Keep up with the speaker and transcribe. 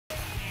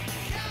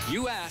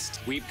You asked,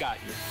 we've got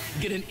you.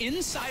 Get an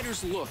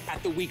insider's look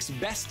at the week's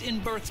best in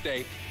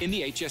birthday in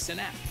the HSN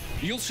app.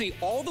 You'll see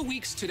all the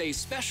week's today's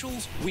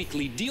specials,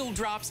 weekly deal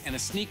drops, and a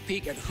sneak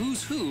peek at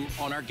who's who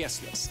on our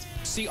guest list.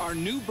 See our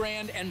new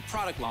brand and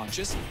product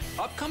launches,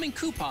 upcoming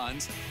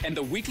coupons, and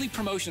the weekly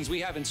promotions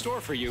we have in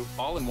store for you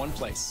all in one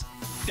place.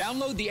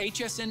 Download the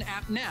HSN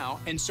app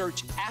now and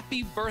search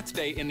Happy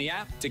Birthday in the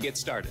app to get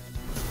started.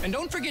 And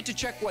don't forget to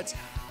check what's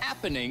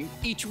happening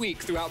each week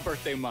throughout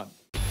birthday month.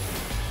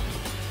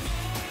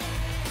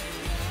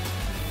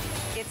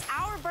 It's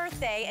our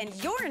birthday, and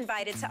you're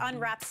invited to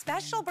unwrap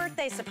special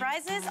birthday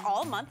surprises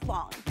all month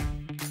long.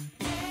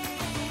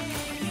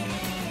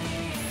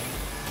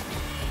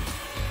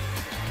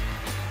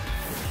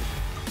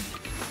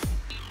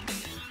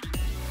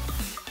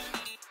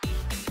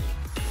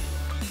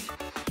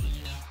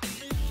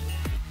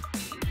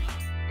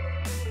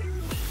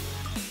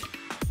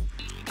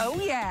 Oh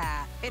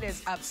yeah, it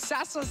is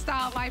Obsessed with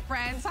Style, my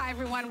friends. Hi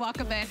everyone,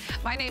 welcome in.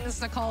 My name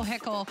is Nicole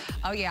Hickle.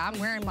 Oh yeah, I'm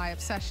wearing my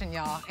Obsession,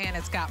 y'all, and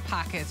it's got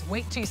pockets.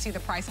 Wait till you see the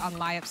price on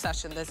my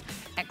Obsession, this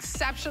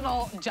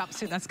exceptional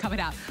jumpsuit that's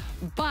coming out.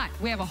 But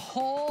we have a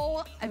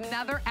whole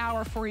another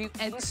hour for you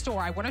in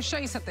store. I want to show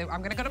you something.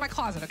 I'm gonna go to my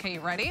closet, okay,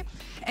 you ready?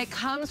 It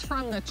comes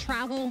from the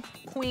travel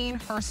queen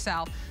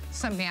herself,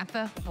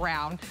 Samantha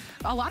Brown.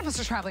 A lot of us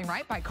are traveling,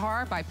 right? By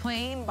car, by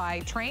plane,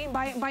 by train,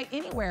 by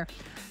anywhere.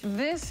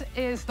 This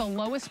is the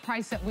lowest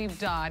price that we've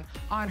done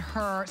on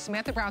her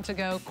Samantha Brown To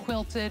Go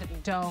quilted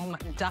dome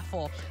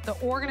duffel. The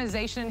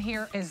organization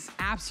here is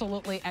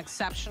absolutely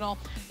exceptional.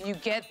 You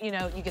get, you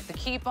get the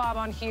key fob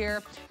on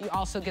here. You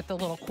also get the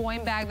little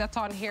coin bag that's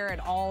on here.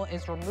 It all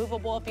is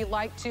removable if you'd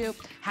like to.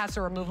 Has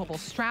a removable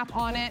strap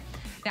on it.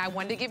 Now, I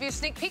wanted to give you a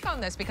sneak peek on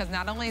this because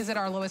not only is it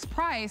our lowest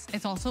price,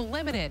 it's also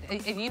limited.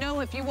 And you know,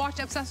 if you watch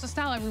Obsessed with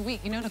Style every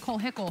week, you know Nicole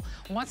Hickle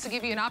wants to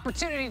give you an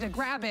opportunity to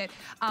grab it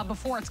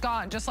before it's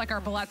gone, just like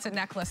our Bellezza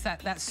necklace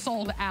that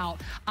sold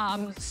out.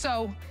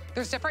 So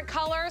there's different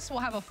colors. We'll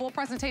have a full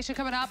presentation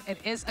coming up. It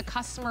is a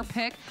customer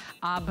pick,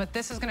 but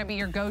this is gonna be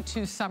your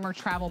go-to summer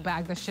travel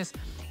bag that's just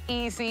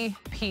easy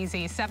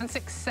peasy.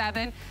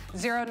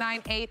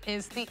 767-098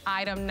 is the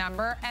item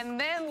number. And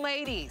then,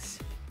 ladies,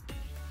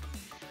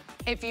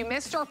 if you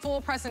missed our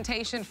full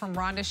presentation from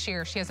Rhonda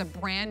Shear, she has a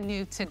brand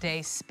new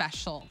Today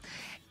special.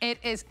 It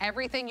is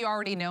everything you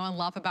already know and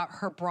love about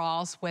her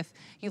bras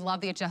you love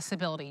the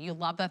adjustability. You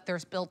love that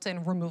there's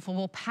built-in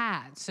removable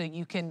pads so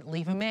you can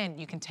leave them in,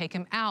 you can take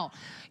them out.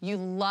 You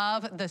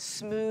love the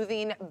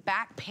smoothing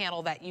back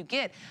panel that you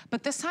get,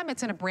 but this time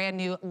it's in a brand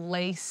new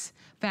lace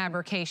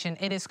fabrication.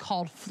 It is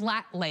called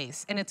flat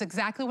lace, and it's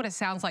exactly what it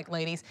sounds like,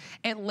 ladies.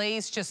 It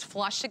lays just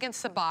flush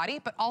against the body,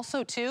 but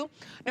also too,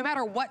 no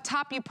matter what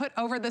top you put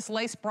over this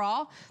lace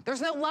bra,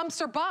 there's no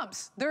lumps or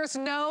bumps. There's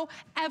no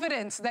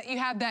evidence that you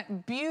have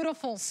that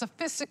beautiful,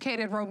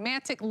 sophisticated,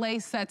 romantic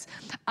lace that's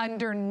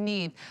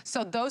underneath.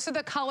 So those are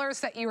the colors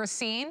that you are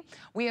seeing.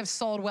 We have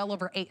sold well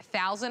over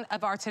 8,000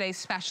 of our Today's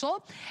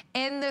Special.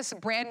 In this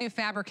brand new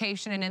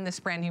fabrication and in this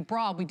brand new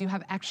bra, we do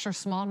have extra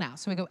small now.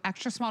 So we go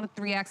extra small to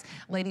 3X.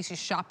 Ladies, you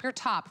shop your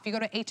top. If you go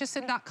to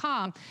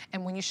hsn.com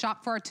and when you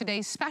shop for our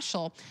Today's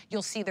Special,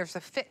 you'll see there's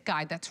a fit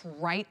guide that's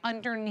right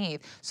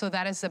underneath. So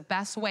that is the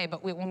best way.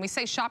 But when we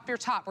say shop your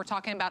top, we're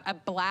talking about a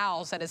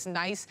blouse that is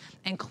nice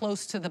and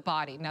close to the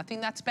body. Nothing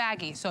that's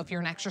baggy. So if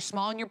you're an extra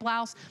small in your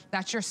blouse,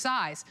 that's your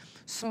size.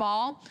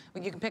 Small,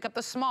 you can pick up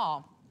the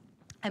small.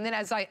 And then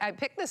as I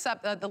pick this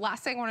up, the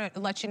last thing I want to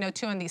let you know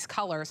too on these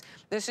colors,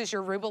 this is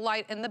your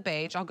Rubelite and the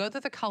beige. I'll go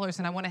through the colors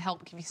and I want to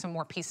help give you some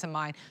more peace of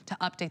mind to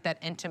update that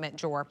intimate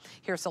drawer.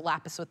 Here's the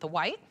lapis with the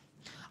white.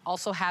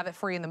 Also have it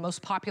for you in the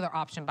most popular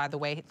option, by the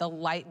way, the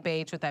light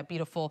beige with that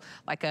beautiful,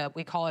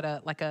 we call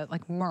it like a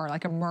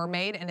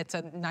mermaid, and it's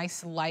a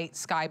nice light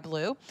sky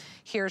blue.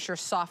 Here's your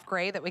soft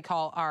gray that we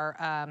call our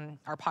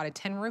potted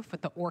tin roof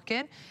with the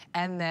orchid,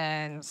 and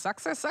then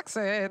sexy,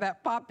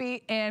 that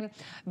poppy, and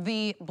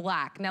the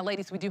black. Now,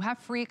 ladies, we do have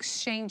free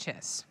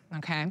exchanges.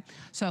 Okay,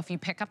 so if you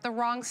pick up the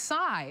wrong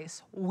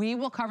size, we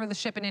will cover the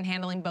shipping and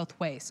handling both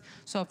ways.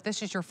 So if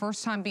this is your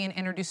first time being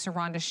introduced to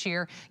Rhonda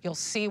Shear, you'll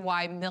see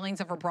why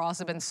millions of her bras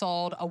have been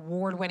sold,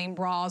 award-winning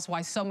bras,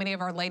 why so many of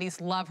our ladies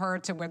love her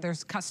to where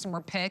there's customer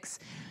picks.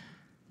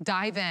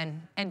 Dive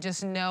in and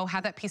just know,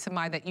 have that peace of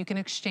mind that you can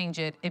exchange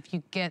it if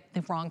you get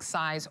the wrong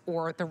size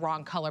or the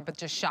wrong color, but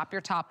just shop your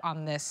top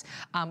on this,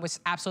 which is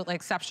absolutely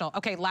exceptional.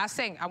 Okay, last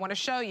thing I wanna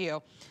show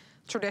you.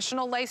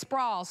 Traditional lace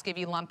bras give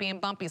you lumpy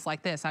and bumpies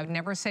like this. I would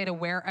never say to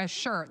wear a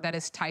shirt that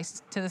is tight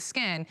to the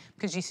skin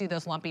because you see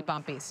those lumpy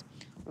bumpies.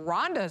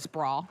 Rhonda's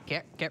bra,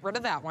 get rid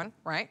of that one,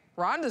 right?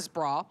 Rhonda's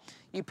bra,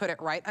 you put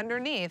it right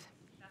underneath.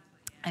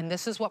 And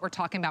this is what we're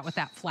talking about with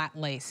that flat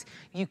lace.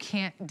 You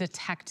can't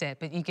detect it,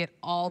 but you get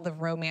all the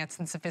romance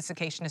and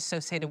sophistication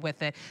associated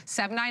with it.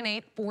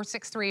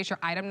 798-463 is your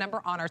item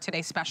number on our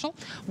Today's Special.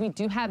 We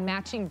do have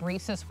matching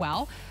briefs as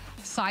well.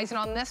 Sizing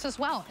on this as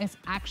well is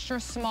extra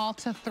small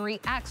to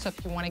 3X. So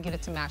if you want to get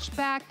it to match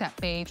back, that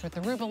beige with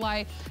the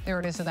Rubelite, there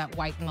it is with that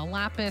white and the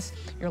lapis,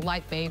 your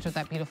light beige with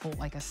that beautiful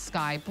like a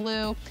sky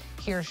blue.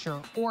 Here's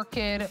your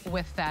orchid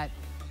with that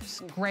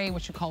gray,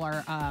 which you call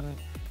our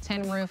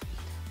tin roof,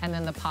 and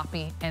then the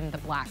poppy and the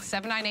black.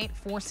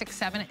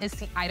 798467 is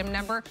the item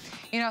number.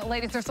 You know,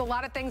 ladies, there's a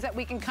lot of things that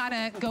we can kind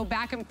of go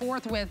back and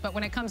forth with, but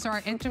when it comes to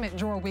our intimate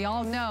drawer, we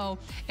all know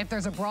if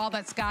there's a bra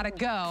that's gotta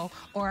go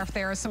or if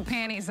there are some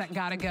panties that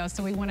gotta go,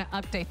 so we wanna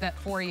update that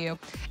for you.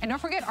 And don't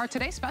forget, our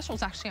today's special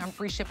is actually on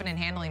free shipping and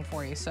handling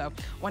for you, so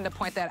wanted to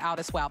point that out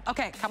as well.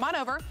 Okay, come on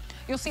over.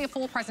 You'll see a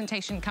full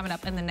presentation coming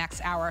up in the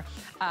next hour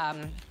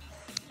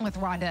with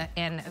Rhonda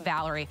and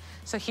Valerie.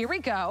 So here we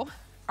go.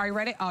 Are you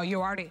ready? Oh,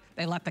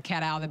 they let the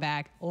cat out of the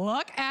bag.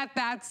 Look at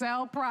that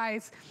sale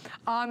price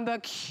on the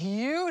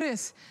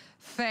cutest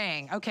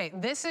thing. Okay,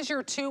 this is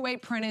your two-way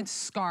printed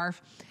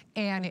scarf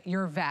and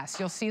your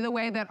vest. You'll see the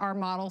way that our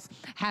models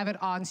have it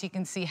on so you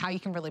can see how you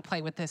can really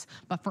play with this,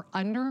 but for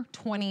under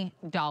 $20.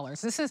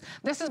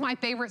 This is my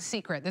favorite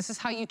secret. This is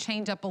how you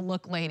change up a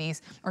look,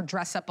 ladies, or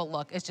dress up a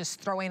look. It's just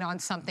throwing on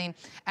something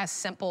as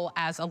simple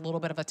as a little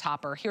bit of a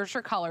topper. Here's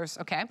your colors,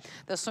 okay?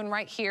 This one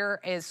right here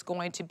is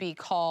going to be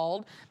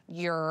called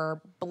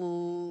your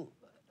blue,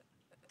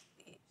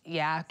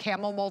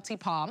 camel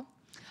multi-palm.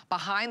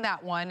 Behind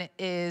that one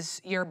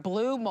is your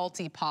blue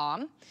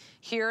multi-palm.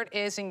 Here it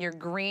is in your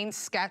green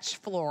sketch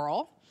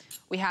floral.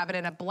 We have it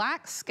in a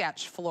black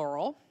sketch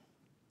floral,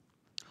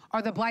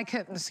 or the black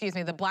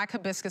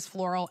hibiscus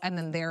floral, and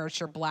then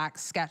there's your black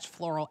sketch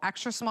floral.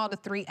 Extra small to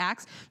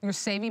 3X. You're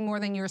saving more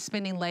than you're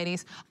spending,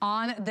 ladies,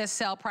 on this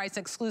sale price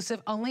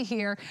exclusive only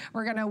here.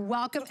 We're gonna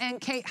welcome in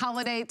Kate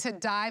Holiday to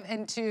dive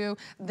into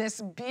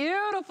this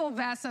beautiful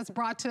vest that's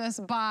brought to us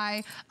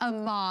by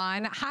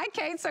Iman. Hi,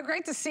 Kate, so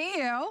great to see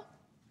you.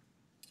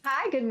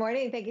 Hi, good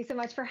morning. Thank you so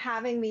much for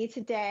having me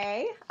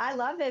today. I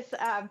love this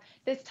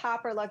this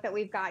topper look that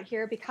we've got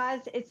here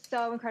because it's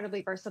so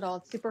incredibly versatile.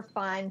 It's super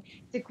fun.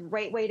 It's a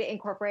great way to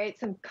incorporate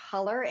some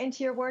color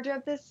into your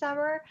wardrobe this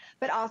summer,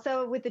 but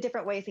also with the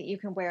different ways that you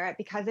can wear it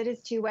because it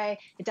is two-way.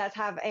 It does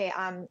have a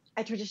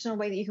traditional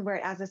way that you can wear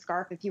it as a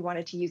scarf if you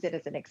wanted to use it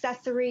as an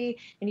accessory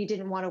and you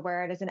didn't want to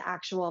wear it as an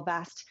actual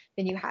vest,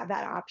 then you have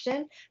that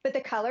option. But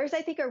the colors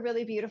I think are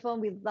really beautiful,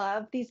 and we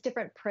love these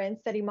different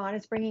prints that Iman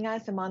is bringing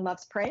us. Iman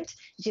loves print.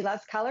 She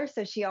loves color,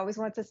 so she always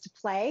wants us to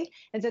play.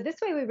 And so this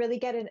way we really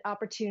get an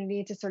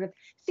opportunity to sort of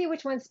see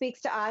which one speaks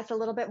to us a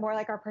little bit more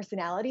like our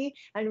personality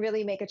and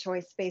really make a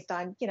choice based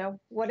on, you know,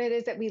 what it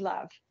is that we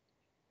love.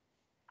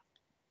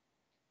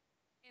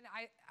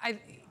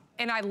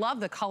 And I love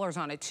the colors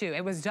on it too.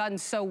 It was done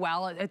so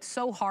well. It's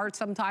so hard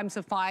sometimes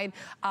to find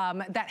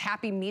that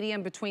happy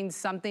medium between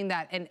something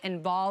that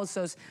involves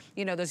those,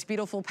 you know, those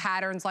beautiful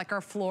patterns like our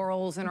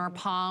florals and our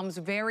palms,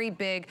 very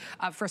big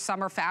for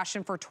summer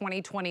fashion for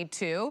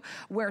 2022,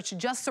 where it's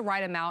just the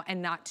right amount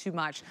and not too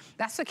much.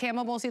 That's the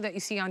camel multi that you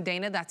see on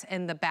Dana. That's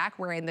in the back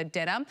wearing the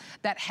denim.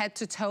 That head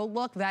to toe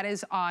look, that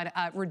is on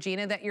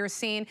Regina that you're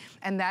seeing,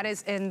 and that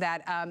is in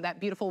that that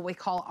beautiful, we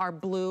call our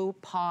blue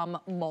palm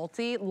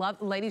multi. Love,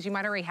 ladies, you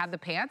might already have the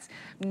pants.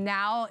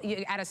 Now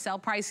at a sale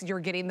price, you're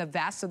getting the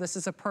vest. So this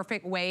is a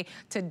perfect way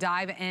to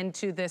dive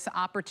into this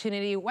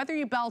opportunity, whether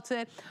you belt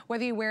it,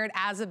 whether you wear it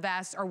as a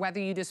vest, or whether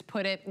you just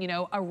put it, you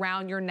know,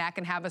 around your neck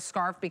and have a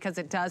scarf, because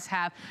it does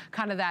have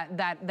kind of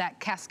that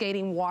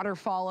cascading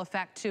waterfall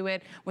effect to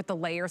it with the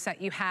layers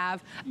that you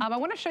have. I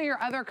want to show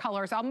your other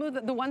colors. I'll move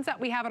the ones that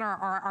we have in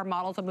our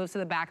models. I'll move to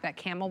the back, that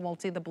camel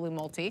multi, the blue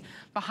multi.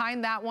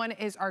 Behind that one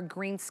is our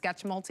green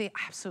sketch multi.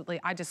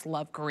 Absolutely, I just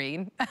love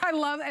green. I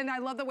love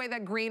the way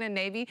that green and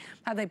navy,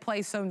 how they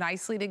play so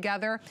nicely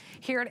together.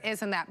 Here it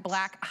is in that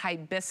black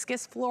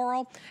hibiscus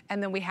floral,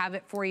 and then we have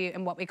it for you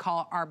in what we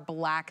call our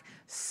black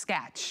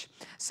sketch.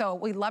 So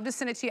we love to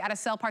send it to you at a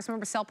sale price.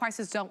 Remember, sale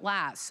prices don't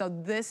last. So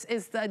this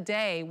is the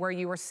day where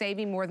you are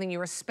saving more than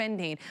you are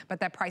spending, but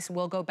that price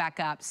will go back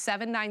up.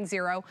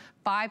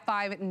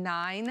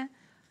 790559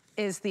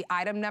 is the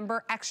item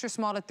number, extra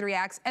small to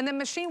 3X, and then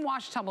machine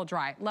wash, tumble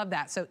dry. Love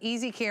that. So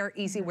easy care,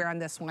 easy wear on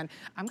this one.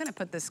 I'm gonna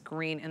put this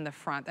green in the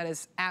front. That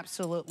is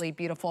absolutely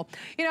beautiful.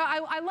 You know,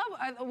 I love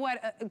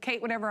what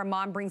Kate, whenever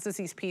Iman brings us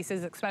these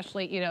pieces,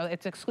 especially, you know,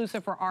 it's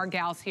exclusive for our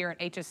gals here at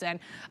HSN.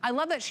 I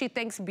love that she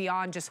thinks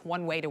beyond just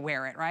one way to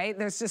wear it, right?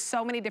 There's just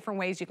so many different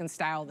ways you can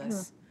style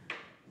this.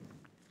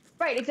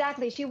 Right,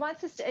 exactly. She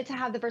wants us to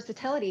have the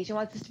versatility. She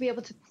wants us to be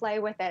able to play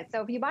with it.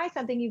 So if you buy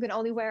something, you can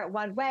only wear it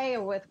one way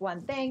or with one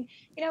thing.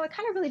 You know, it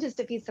kind of really just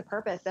defeats the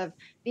purpose of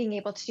being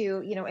able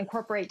to, you know,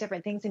 incorporate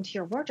different things into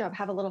your wardrobe,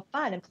 have a little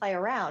fun and play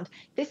around.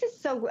 This is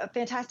so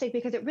fantastic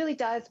because it really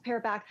does pair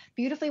back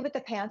beautifully with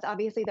the pants,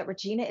 obviously, that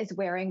Regina is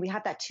wearing. We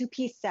have that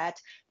two-piece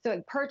set, so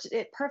it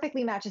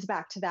perfectly matches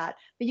back to that.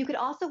 But you could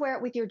also wear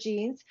it with your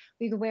jeans.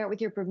 You can wear it with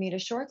your Bermuda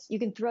shorts. You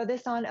can throw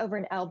this on over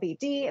an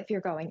LBD if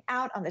you're going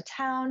out on the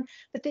town.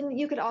 But then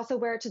you could also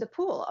wear it to the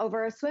pool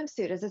over a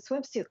swimsuit as a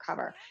swimsuit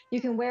cover.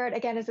 You can wear it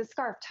again as a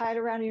scarf, tie it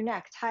around your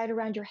neck, tie it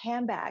around your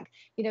handbag,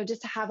 you know,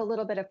 just to have a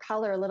little bit of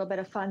color, a little bit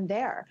of fun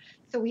there.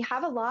 So we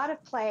have a lot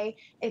of play.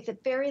 It's a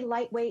very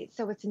lightweight,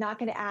 so it's not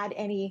going to add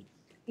any,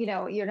 you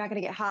know, you're not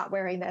going to get hot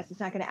wearing this. It's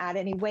not going to add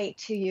any weight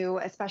to you,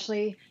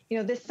 especially, you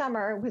know, this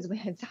summer when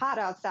it's hot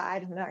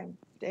outside.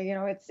 You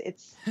know,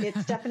 it's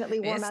definitely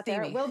warm out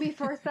there. It will be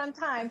for some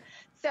time.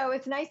 So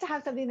it's nice to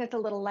have something that's a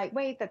little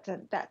lightweight,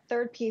 that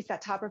third piece,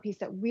 that topper piece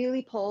that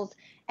really pulls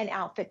an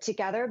outfit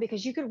together,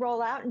 because you could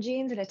roll out in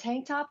jeans and a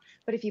tank top,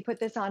 but if you put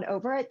this on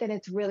over it, then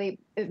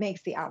it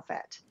makes the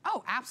outfit.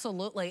 Oh,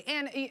 absolutely.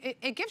 And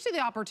it gives you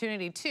the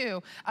opportunity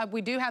too.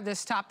 We do have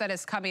this top that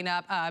is coming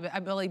up. I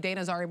believe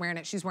Dana's already wearing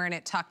it. She's wearing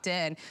it tucked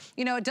in.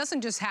 You know, it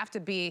doesn't just have to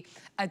be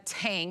a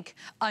tank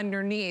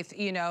underneath,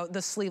 you know,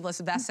 the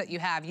sleeveless vest that you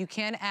have. You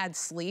can add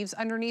sleeves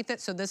underneath it.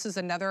 So this is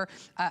another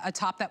a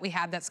top that we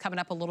have that's coming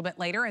up a little bit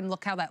later, and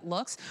look how that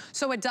looks.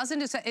 So it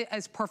doesn't just,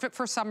 it's perfect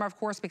for summer, of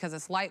course, because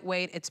it's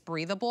lightweight, it's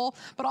breathable,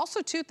 but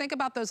also too, think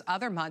about those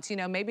other months, you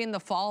know, maybe in the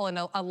fall, and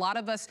a lot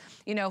of us,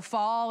 you know,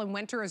 fall and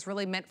winter is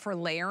really meant for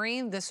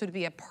layering. This would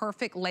be a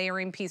perfect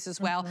layering piece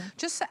as well,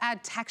 just to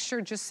add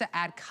texture, just to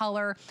add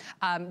color,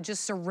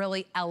 just to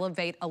really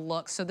elevate a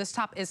look. So this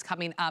top is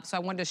coming up, so I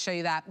wanted to show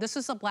you that. This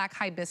is a black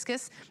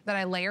hibiscus that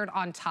I layered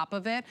on top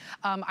of it.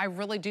 I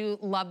really do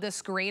love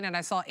this green, and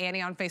I saw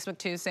Annie on Facebook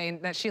too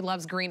saying that she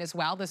loves green as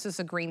well. This is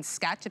a green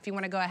sketch if you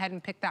want to go ahead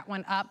and pick that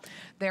one up.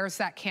 There's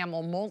that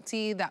camel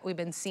multi that we've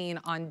been seeing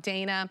on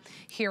Dana.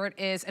 Here it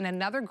is in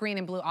another green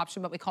and blue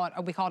option, but we call it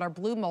our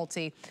blue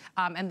multi,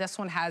 and this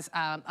one has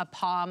a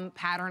palm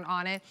pattern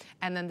on it,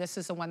 and then this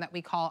is the one that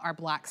we call our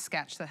black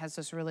sketch that has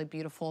those really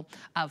beautiful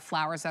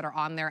flowers that are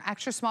on there.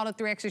 Extra small to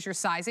 3X is your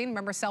sizing.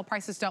 Remember, sale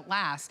prices don't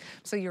last,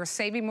 so you're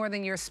saving more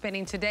than you're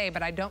spending today,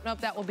 but I don't know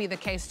if that will be the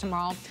case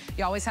tomorrow.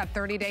 You always have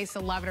 30 days to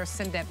love it or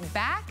send it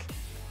back.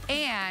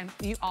 And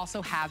you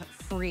also have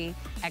free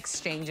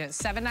exchanges.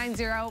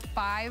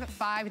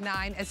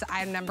 790-559 is the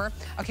item number.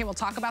 Okay, we'll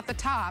talk about the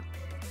top.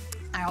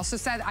 I also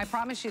said, I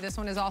promise you, this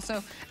one is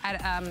also at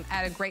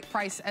a great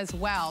price as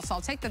well. So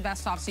I'll take the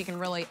vest off so you can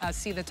really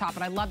see the top.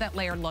 But I love that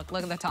layered look.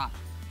 Look at the top.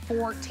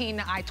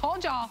 14. I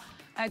told you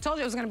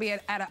it was going to be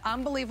at an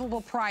unbelievable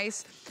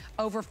price,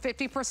 over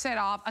 50%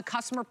 off, a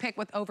customer pick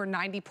with over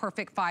 90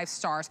 perfect 5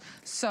 stars.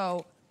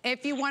 So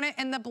if you want it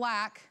in the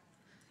black,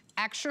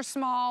 extra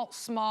small,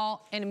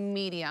 small, and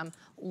medium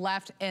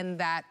left in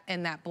that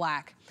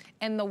black.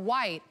 In the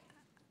white,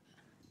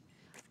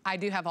 I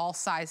do have all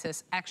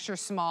sizes, extra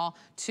small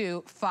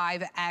to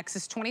 5X.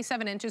 It's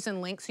 27 inches in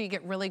length, so you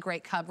get really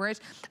great coverage.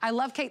 I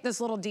love, Kate, this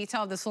little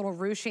detail, this little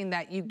ruching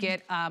that you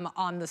get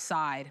on the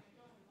side.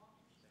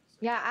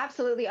 Yeah,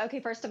 absolutely. Okay,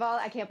 first of all,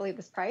 I can't believe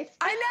this price.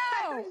 I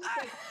know.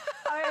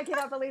 I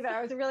cannot believe it.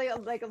 I was really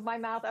like, my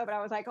mouth open.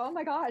 I was like, oh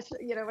my gosh,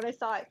 you know, when I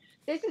saw it.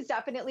 This is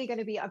definitely going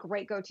to be a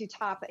great go-to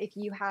top if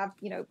you have,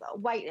 you know,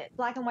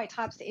 black and white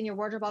tops in your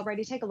wardrobe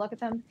already. Take a look at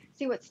them,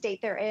 see what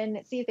state they're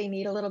in, see if they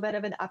need a little bit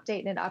of an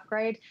update and an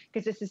upgrade,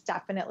 because this is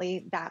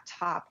definitely that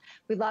top.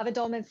 We love a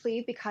dolman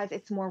sleeve because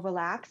it's more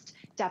relaxed,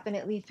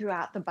 definitely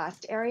throughout the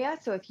bust area.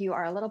 So if you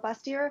are a little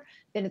bustier,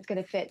 then it's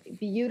going to fit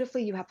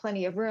beautifully. You have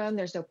plenty of room.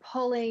 There's no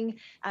pulling.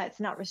 It's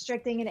not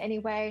restricting in any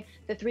way.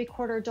 The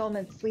 3/4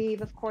 dolman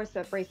sleeve, of course,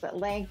 the bracelet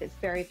length is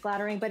very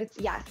flattering, but it's,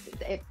 yes,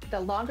 the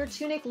longer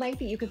tunic length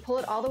that you can pull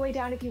it all the way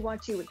down if you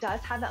want to. It does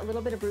have that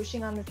little bit of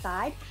ruching on the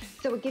side.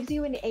 So it gives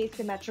you an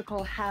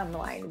asymmetrical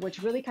hemline,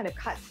 which really kind of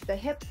cuts the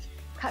hips,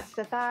 cuts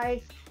the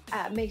thighs,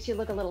 makes you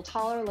look a little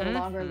taller, a little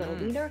longer, a little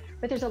leaner.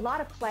 But there's a lot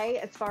of play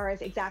as far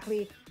as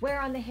exactly where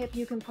on the hip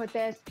you can put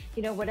this,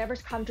 you know,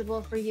 whatever's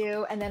comfortable for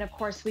you. And then, of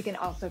course, we can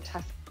also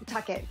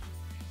tuck it.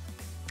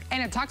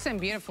 And it tucks in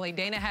beautifully.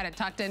 Dana had it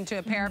tucked into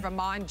a pair of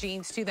Amon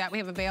jeans too that we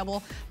have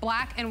available.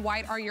 Black and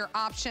white are your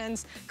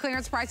options.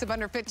 Clearance price of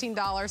under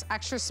 $15.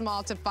 Extra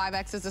small to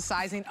 5X is the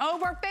sizing.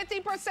 Over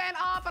 50%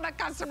 off on a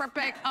customer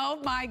pick. Oh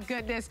my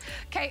goodness.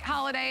 Kate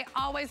Holiday,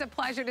 always a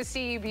pleasure to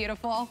see you,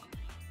 beautiful.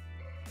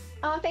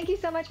 Oh, thank you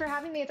so much for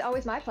having me. It's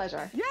always my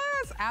pleasure.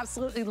 Yes,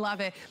 absolutely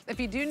love it. If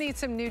you do need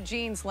some new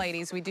jeans,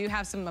 ladies, we do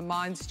have some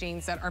Amon's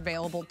jeans that are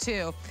available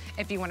too,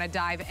 if you want to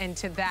dive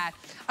into that.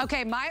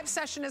 Okay, my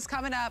obsession is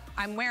coming up.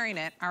 I'm wearing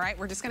it, all right?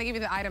 We're just going to give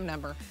you the item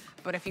number.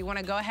 But if you want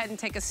to go ahead and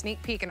take a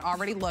sneak peek and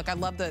already look, I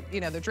love the,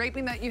 you know, the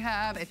draping that you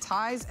have. It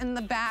ties in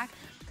the back.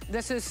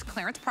 This is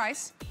clearance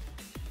price.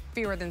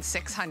 Fewer than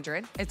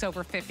 600. It's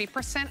over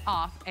 50%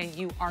 off, and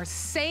you are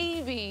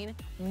saving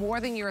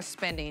more than you're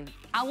spending.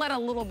 I'll let a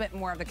little bit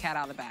more of the cat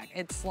out of the bag.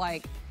 It's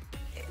like,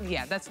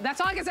 yeah, that's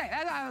all I can say.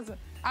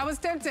 I was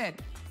tempted.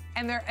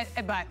 And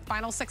but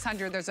final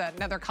 600, there's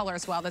another color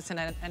as well that's in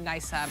a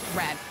nice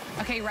red.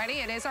 Okay, ready?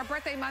 It is our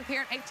birthday month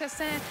here at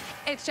HSN.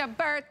 It's your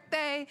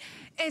birthday.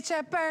 It's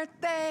your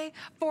birthday.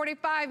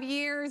 45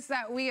 years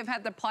that we have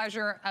had the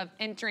pleasure of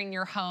entering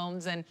your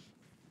homes and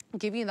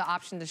giving you the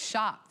option to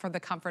shop for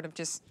the comfort of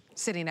just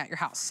sitting at your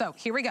house. So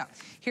here we go.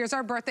 Here's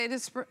our birthday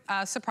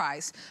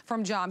surprise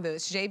from Jambu.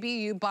 It's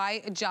JBU by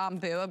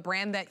Jambu, a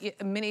brand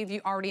that many of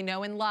you already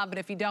know and love, but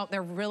if you don't,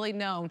 they're really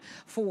known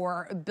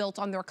for built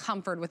on their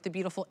comfort with the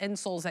beautiful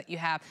insoles that you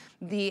have.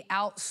 The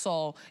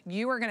outsole,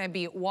 you are gonna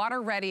be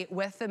water ready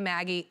with the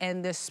Maggie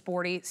and this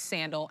sporty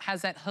sandal.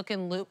 Has that hook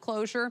and loop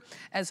closure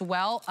as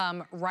well,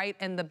 right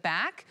in the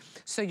back.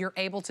 So you're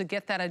able to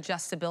get that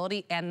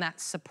adjustability and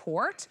that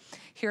support.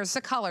 Here's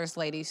the colors,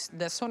 ladies.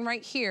 This one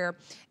right here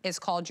is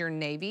called your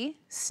Navy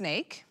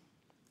Snake.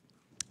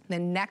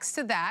 Then next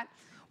to that,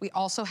 We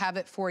also have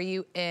it for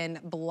you in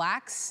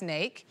black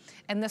snake.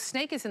 And the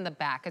snake is in the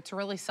back. It's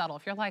really subtle.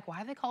 If you're like,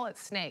 why do they call it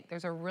snake?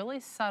 There's a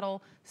really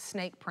subtle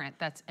snake print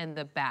that's in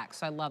the back.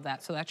 So I love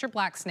that. So that's your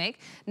black snake.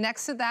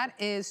 Next to that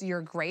is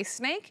your gray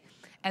snake.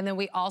 And then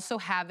we also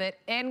have it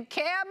in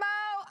camo.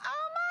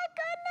 Oh my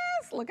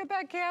goodness, look at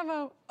that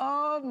camo.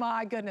 Oh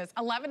my goodness,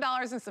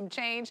 $11 and some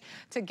change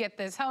to get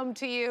this home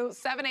to you.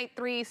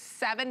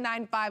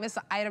 783-795 is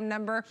the item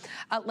number.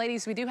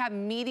 Ladies, we do have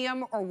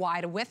medium or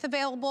wide width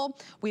available.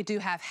 We do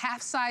have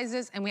half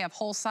sizes, and we have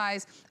whole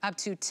size up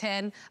to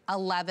 10,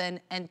 11,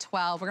 and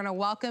 12. We're gonna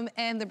welcome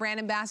in the brand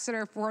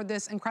ambassador for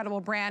this incredible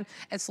brand.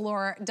 It's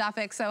Laura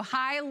Duffick. So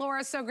hi,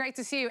 Laura, so great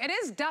to see you. It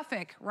is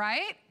Duffick,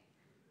 right?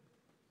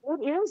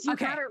 It is. You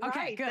okay, got it right.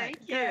 Okay, good.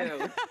 Thank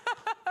you.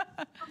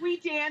 Are we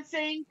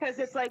dancing? Because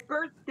it's like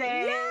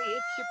birthday. Yes!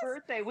 It's your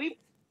birthday.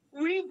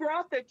 We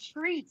brought the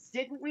treats,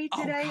 didn't we,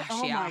 today?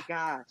 Gosh, yeah. My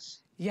gosh.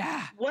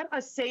 Yeah. What a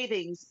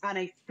savings on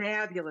a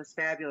fabulous,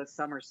 fabulous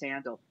summer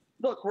sandal.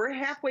 Look, we're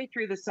halfway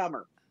through the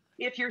summer.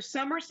 If your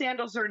summer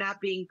sandals are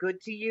not being good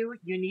to you,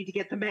 you need to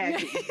get the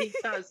Maggie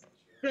because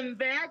the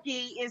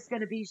Maggie is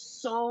going to be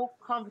so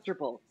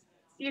comfortable.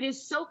 It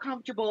is so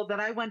comfortable that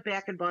I went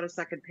back and bought a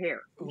second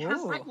pair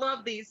because I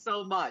love these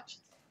so much.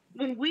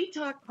 When we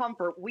talk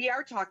comfort, we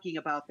are talking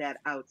about that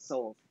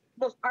outsole.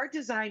 Look, our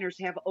designers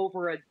have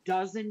over a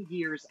dozen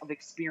years of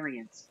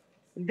experience.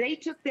 They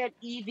took that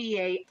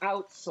EVA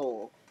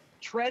outsole,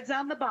 treads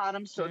on the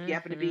bottom, so if you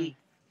happen to be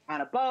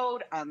on a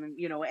boat, on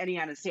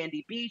on a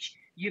sandy beach,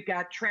 you've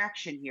got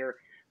traction here.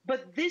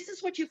 But this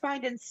is what you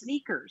find in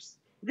sneakers.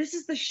 This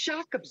is the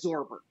shock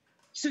absorber.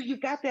 So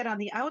you've got that on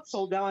the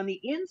outsole. Now on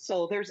the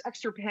insole, there's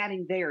extra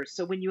padding there.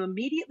 So when you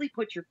immediately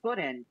put your foot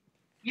in,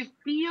 you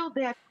feel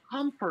that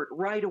comfort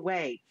right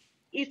away.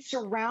 It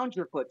surrounds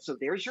your foot. So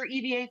there's your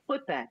EVA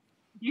footbed.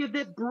 You have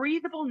that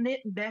breathable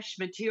knit mesh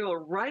material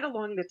right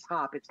along the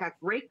top. It's got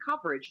great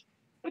coverage.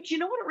 But you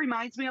know what it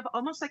reminds me of?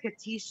 Almost like a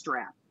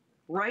T-strap,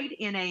 right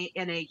in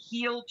a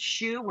heeled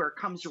shoe where it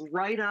comes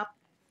right up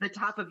the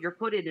top of your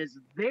foot. It is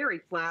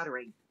very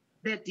flattering.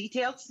 That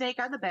detailed snake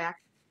on the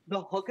back,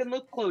 the hook and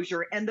loop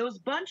closure, and those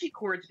bungee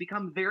cords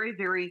become very,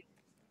 very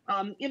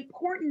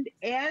important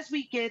as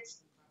we get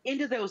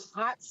into those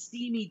hot,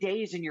 steamy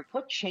days and your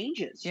foot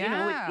changes.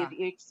 Yeah.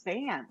 It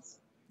expands.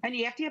 And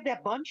you have to have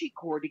that bungee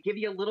cord to give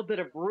you a little bit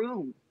of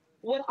room.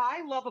 What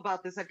I love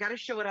about this, I've got to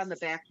show it on the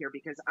back here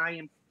because I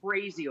am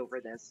crazy over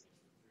this.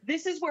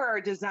 This is where our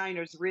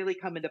designers really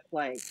come into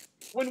play.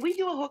 When we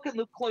do a hook and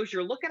loop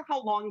closure, look at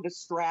how long the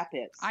strap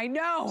is. I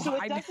know. So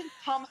it doesn't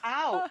come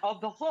out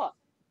of the hook.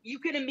 You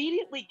can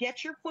immediately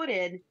get your foot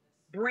in,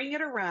 bring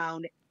it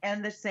around,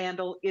 and the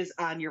sandal is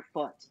on your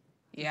foot.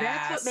 Yes.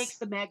 That's what makes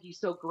the Maggie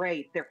so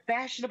great. They're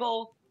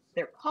fashionable,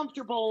 they're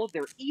comfortable,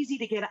 they're easy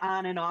to get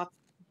on and off.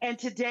 And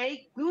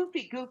today,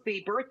 goofy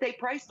birthday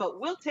price,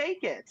 but we'll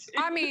take it.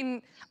 I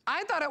mean,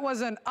 I thought it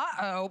was an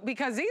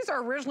because these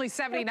are originally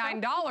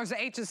 $79 at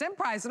HSN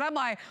price. And I'm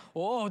like,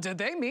 oh, did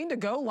they mean to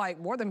go like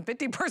more than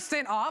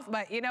 50% off?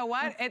 But you know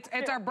what?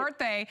 It's our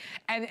birthday,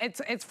 and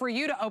it's for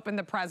you to open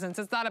the presents.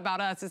 It's not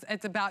about us.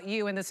 It's about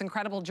you and this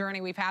incredible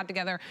journey we've had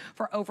together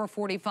for over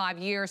 45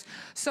 years.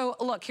 So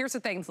look, here's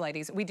the things,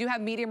 ladies. We do have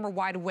medium or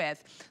wide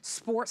width.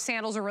 Sports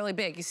sandals are really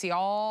big. You see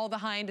all the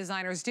high-end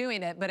designers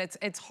doing it, but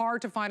it's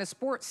hard to find a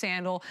sports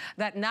sandal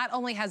that not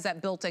only has that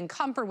built-in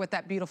comfort with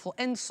that beautiful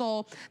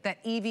insole, that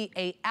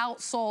EVA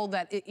outsole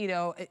that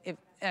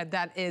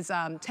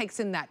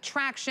takes in that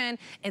traction.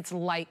 It's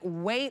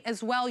lightweight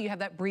as well. You have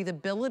that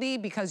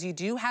breathability because you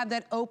do have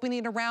that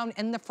opening around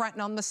in the front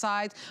and on the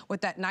sides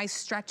with that nice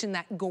stretch and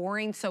that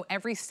goring. So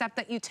every step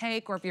that you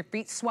take, or if your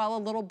feet swell a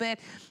little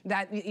bit,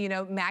 that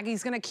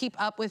Maggie's gonna keep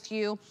up with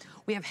you.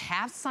 We have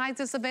half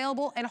sizes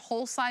available and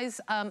whole size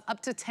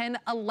up to 10,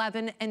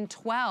 11, and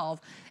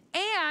 12.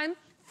 And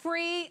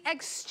free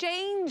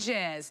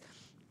exchanges.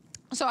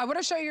 So I want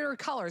to show you your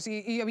colors.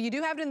 You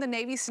do have it in the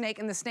navy snake,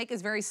 and the snake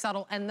is very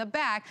subtle in the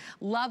back.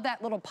 Love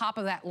that little pop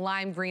of that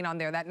lime green on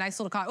there, that nice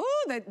little color.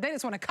 Ooh, they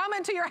just want to come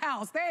into your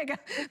house. There you go.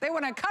 They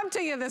want to come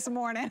to you this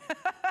morning.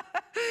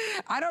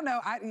 I don't know.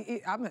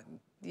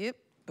 Yep.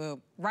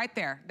 Boom. Right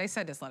there. They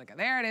said just let it go.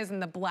 There it is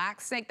in the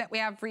black snake that we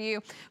have for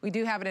you. We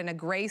do have it in a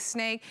gray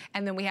snake,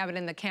 and then we have it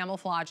in the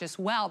camouflage as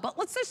well. But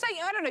let's just say,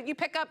 I don't know, you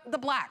pick up the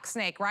black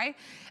snake, right?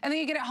 And then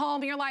you get it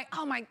home and you're like,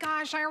 oh my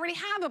gosh, I already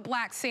have a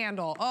black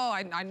sandal. Oh,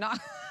 I'm not.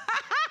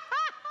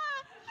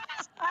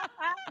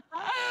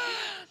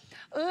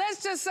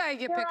 Let's just say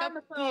you pick up.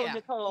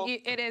 Nicole.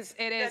 It is.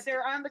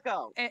 They're on the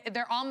go.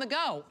 They're on the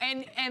go,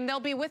 and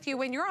they'll be with you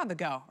when you're on the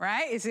go,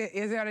 right? Is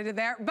what I did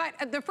there?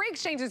 But the free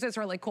exchanges is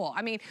really cool.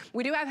 I mean,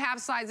 we do have half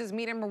sizes,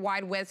 medium or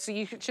wide width, so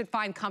you should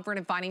find comfort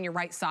in finding your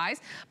right size.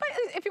 But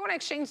if you want to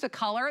exchange the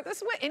color, this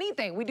is what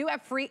anything. We do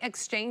have free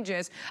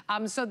exchanges,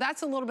 so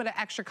that's a little bit of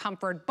extra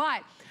comfort.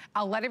 But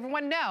I'll let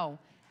everyone know.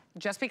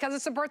 just because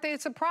it's a birthday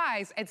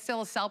surprise, it's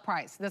still a sale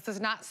price. This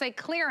does not say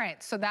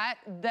clearance, so that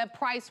the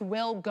price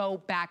will go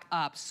back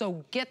up.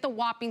 So get the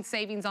whopping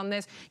savings on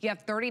this. You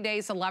have 30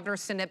 days to let her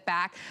send it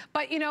back.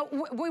 But, you know,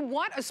 we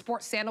want a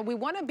sports sandal. We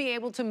want to be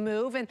able to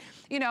move and,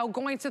 you know,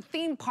 going to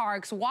theme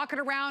parks, walking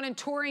around and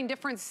touring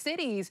different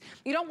cities.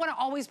 You don't want to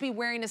always be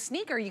wearing a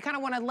sneaker. You kind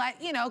of want to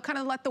let, you know, kind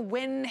of let the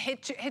wind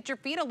hit your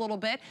feet a little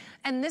bit.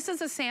 And this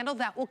is a sandal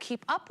that will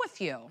keep up with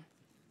you.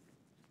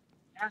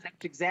 That's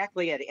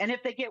exactly it. And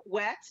if they get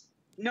wet,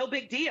 no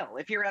big deal.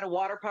 If you're at a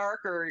water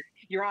park or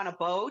you're on a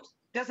boat,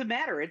 doesn't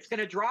matter. It's going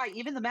to dry.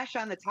 Even the mesh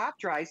on the top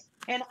dries.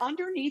 And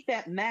underneath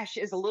that mesh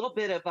is a little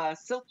bit of a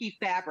silky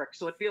fabric,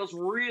 so it feels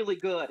really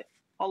good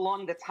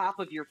along the top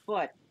of your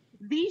foot.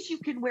 These you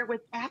can wear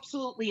with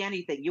absolutely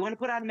anything. You want to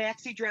put on a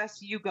maxi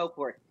dress, you go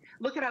for it.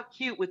 Look at how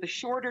cute with the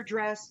shorter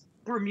dress,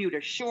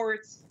 Bermuda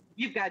shorts.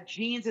 You've got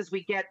jeans as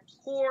we get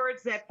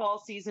towards that fall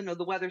season or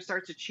the weather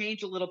starts to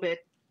change a little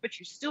bit, but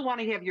you still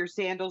want to have your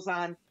sandals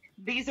on.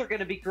 These are going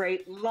to be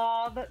great.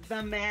 Love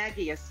the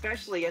Maggie,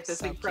 especially at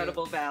this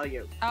incredible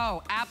value.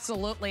 Oh,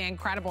 absolutely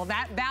incredible.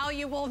 That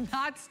value will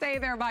not stay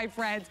there, my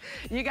friends.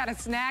 You got to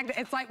snag.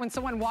 It's like when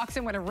someone walks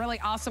in with a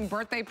really awesome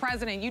birthday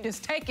present and you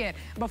just take it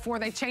before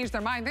they change their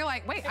mind. They're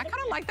like, wait, I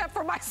kind of like that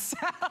for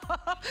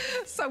myself.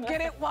 So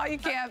get it while you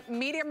can.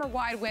 Medium or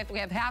wide width. We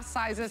have half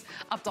sizes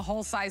up to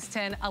whole size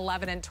 10,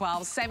 11, and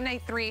 12.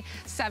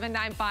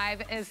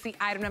 783-795 is the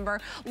item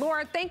number.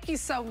 Laura, thank you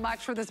so much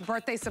for this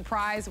birthday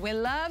surprise. We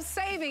love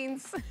savings.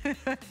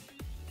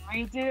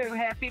 I do.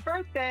 Happy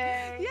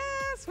birthday.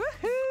 Yes,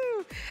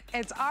 woohoo.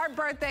 It's our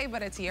birthday,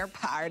 but it's your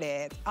party.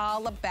 It's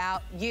all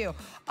about you.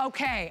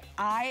 Okay,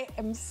 I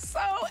am so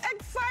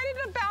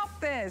excited about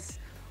this.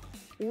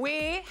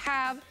 We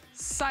have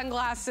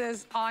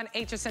sunglasses on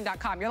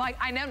hsn.com. You're like,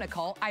 I know,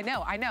 Nicole. I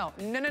know.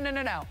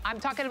 No. I'm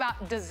talking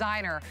about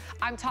designer.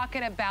 I'm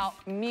talking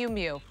about Miu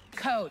Miu,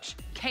 Coach,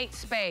 Kate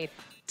Spade,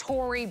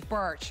 Tory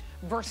Burch,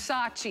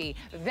 Versace,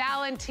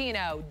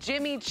 Valentino,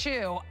 Jimmy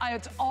Choo.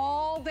 It's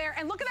all there.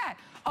 And look at that.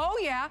 Oh,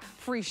 yeah.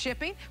 Free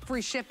shipping,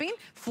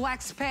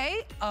 flex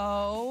pay.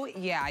 Oh,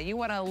 yeah. You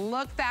want to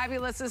look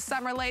fabulous this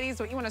summer, ladies,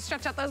 but you want to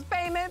stretch out those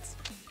payments?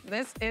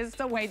 This is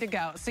the way to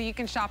go. So you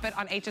can shop it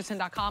on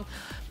hsn.com.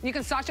 You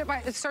can search it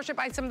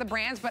by some of the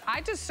brands, but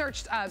I just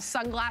searched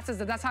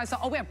sunglasses, and that's how I saw.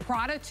 Oh, we have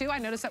Prada, too. I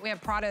noticed that we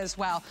have Prada as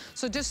well.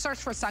 So just search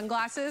for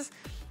sunglasses,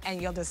 and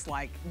you'll just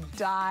like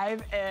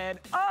dive in.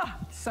 Oh,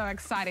 so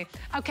exciting.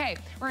 Okay,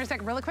 we're gonna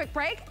take a really quick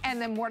break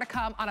and then more to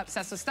come on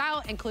Obsessed with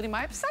Style, including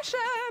my obsession.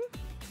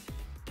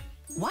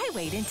 Why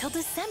wait until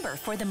December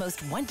for the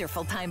most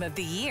wonderful time of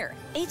the year?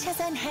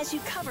 HSN has you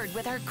covered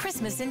with our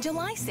Christmas in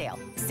July sale.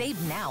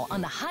 Save now on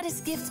the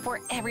hottest gifts for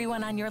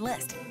everyone on your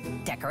list.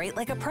 Decorate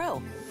like a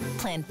pro.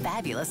 Plan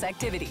fabulous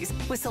activities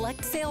with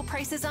select sale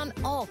prices on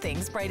all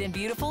things bright and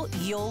beautiful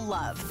you'll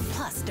love.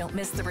 Plus, don't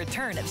miss the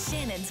return of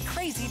Shannon's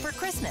Crazy for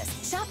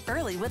Christmas. Shop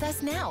early with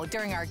us now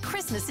during our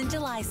Christmas in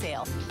July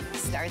sale.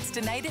 Starts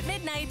tonight at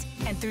midnight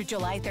and through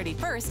July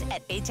 31st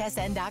at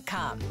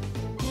hsn.com.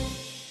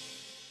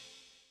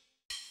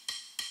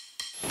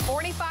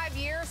 45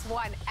 years,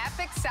 one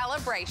epic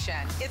celebration.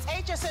 It's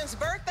HSN's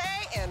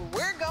birthday, and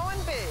we're going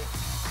big.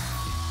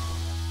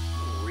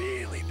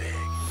 Really big.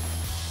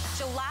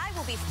 July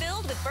will be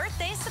filled with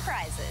birthday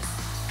surprises.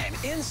 An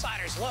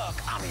insider's look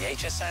on the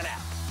HSN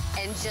app.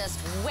 And just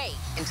wait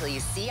until you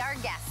see our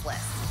guest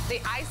list.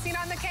 The icing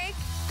on the cake?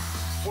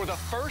 For the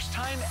first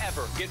time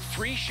ever, get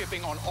free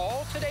shipping on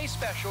all today's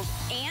specials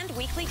And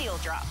weekly deal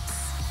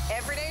drops.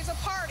 Every day's a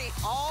party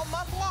all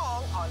month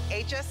long on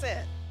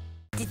HSN.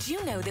 Did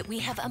you know that we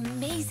have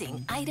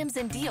amazing items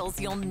and deals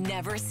you'll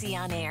never see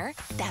on air?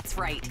 That's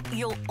right.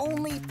 You'll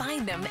only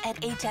find them at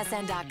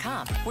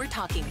hsn.com. We're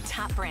talking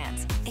top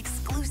brands,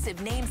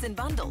 exclusive names and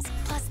bundles,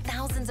 plus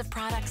thousands of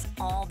products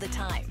all the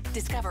time.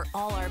 Discover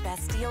all our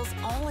best deals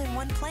all in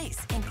one place,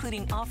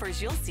 including offers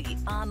you'll see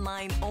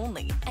online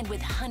only. And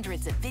with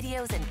hundreds of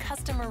videos and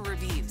customer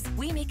reviews,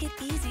 we make it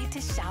easy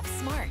to shop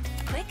smart.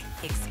 Click,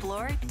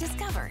 explore,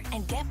 discover,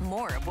 and get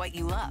more of what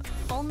you love.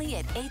 Only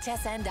at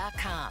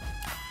hsn.com.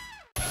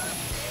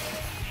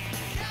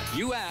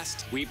 You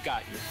asked, we've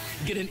got you.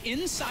 Get an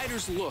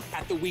insider's look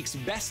at the week's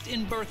best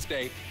in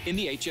birthday in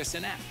the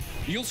HSN app.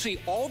 You'll see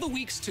all the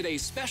week's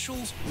today's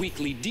specials,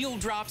 weekly deal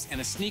drops,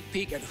 and a sneak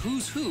peek at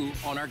who's who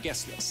on our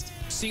guest list.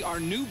 See our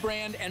new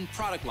brand and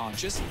product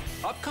launches,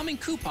 upcoming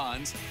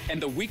coupons,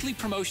 and the weekly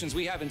promotions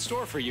we have in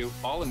store for you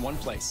all in one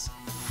place.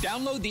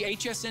 Download the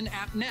HSN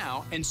app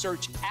now and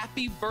search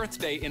Happy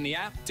Birthday in the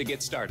app to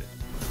get started.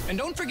 And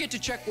don't forget to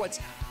check what's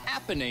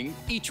happening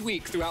each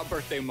week throughout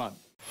birthday month.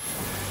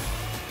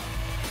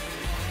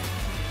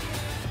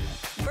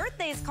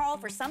 Birthdays call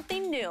for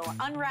something new.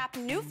 Unwrap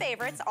new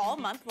favorites all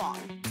month long.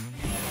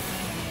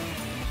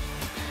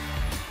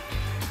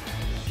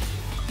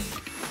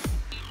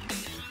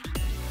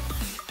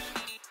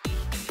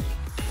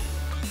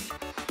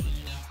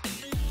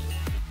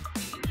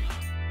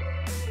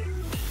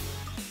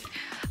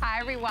 Hi,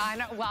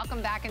 everyone.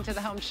 Welcome back into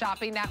the Home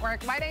Shopping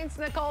Network. My name's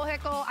Nicole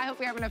Hickle. I hope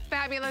you're having a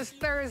fabulous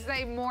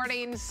Thursday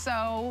morning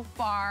so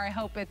far. I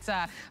hope it's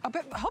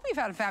hope you've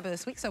had a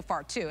fabulous week so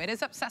far too. It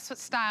is Obsessed with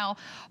Style.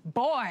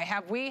 Boy,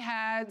 have we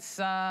had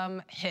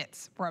some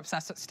hits for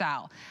Obsessed with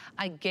Style.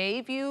 I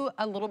gave you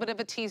a little bit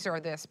of a teaser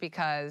of this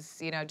because,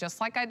 you know,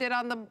 just like I did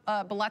on the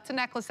Belletta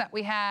necklace that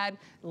we had,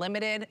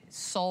 limited,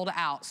 sold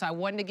out. So I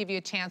wanted to give you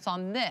a chance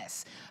on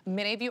this.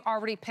 Many of you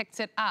already picked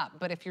it up,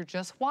 but if you're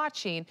just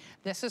watching,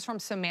 this is from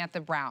Samantha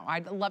Brown.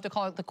 I'd love to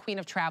call her the queen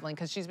of traveling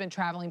because she's been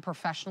traveling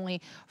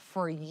professionally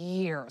for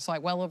years,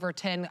 like well over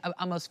 10,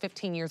 almost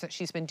 15 years that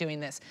she's been doing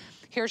this.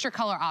 Here's your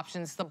color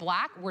options. The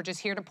black, we're just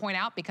here to point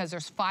out because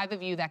there's 5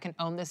 of you that can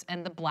own this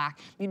in the black.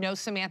 You know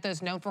Samantha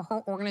is known for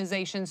her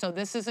organization, so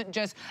this isn't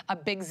just a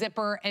big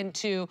zipper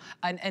into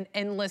an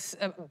endless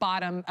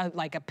bottom,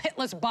 like a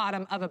pitless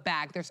bottom of a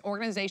bag. There's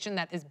organization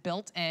that is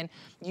built in.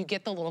 You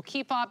get the little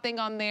key fob thing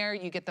on there.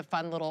 You get the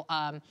fun little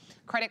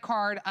credit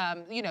card,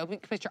 you know,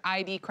 put your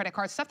ID, credit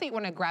card, stuff that you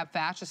want to grab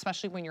fast,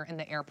 especially when you're in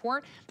the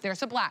airport.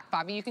 There's a black.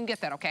 5 of you can get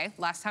that, okay?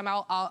 Last time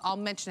I'll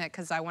mention it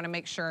because I want to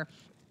make sure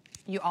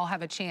you all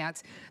have a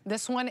chance.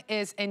 This one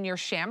is in your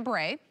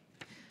chambray.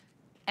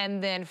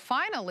 And then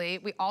finally,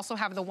 we also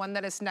have the one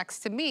that is next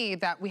to me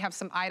that we have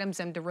some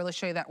items in to really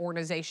show you that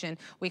organization.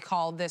 We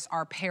call this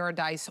our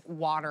Paradise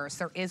Waters.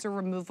 There is a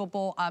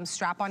removable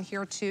strap on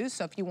here too.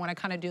 So if you want to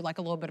kind of do like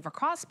a little bit of a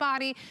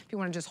crossbody, if you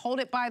want to just hold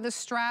it by the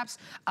straps,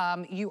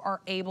 you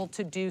are able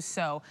to do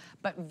so.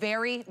 But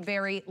very,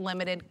 very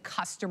limited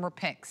customer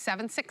pick.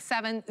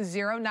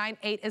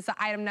 767098 is the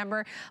item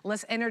number.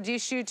 Let's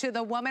introduce you to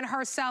the woman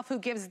herself who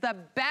gives the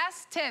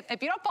best tip.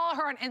 If you don't follow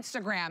her on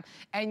Instagram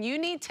and you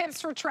need tips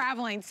for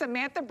traveling,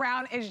 Samantha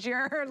Brown is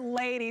your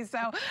lady. So,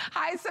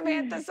 hi,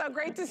 Samantha. So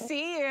great to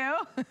see you.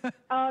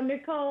 Oh,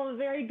 Nicole,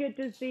 very good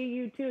to see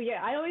you, too.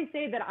 Yeah, I always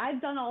say that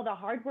I've done all the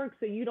hard work,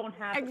 so you don't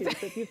have to.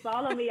 So if you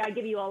follow me, I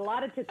give you a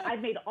lot of tips. I've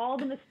made all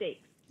the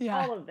mistakes.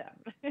 Yeah. All of them.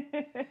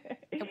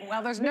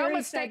 Well, there's no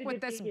mistake with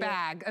this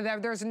bag.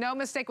 There's no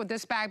mistake with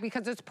this bag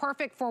because it's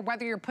perfect for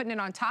whether you're putting it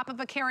on top of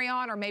a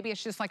carry-on or maybe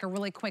it's just like a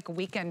really quick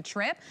weekend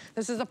trip.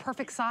 This is a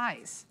perfect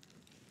size.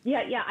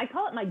 Yeah, I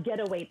call it my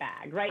getaway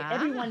bag, right?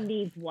 Everyone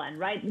needs one,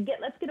 right?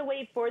 Let's get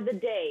away for the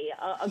day,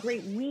 a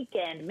great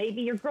weekend.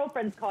 Maybe your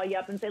girlfriends call you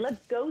up and say, let's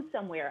go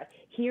somewhere.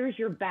 Here's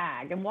your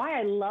bag. And why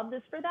I love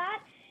this for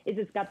that is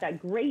it's got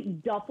that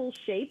great duffel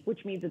shape,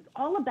 which means it's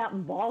all about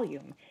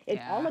volume.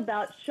 It's all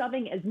about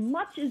shoving as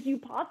much as you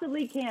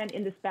possibly can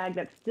in this bag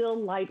that's still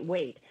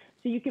lightweight.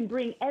 So you can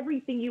bring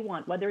everything you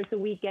want, whether it's a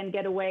weekend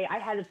getaway. I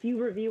had a few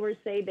reviewers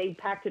say they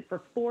packed it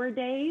for 4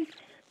 days.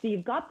 So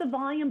you've got the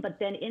volume, but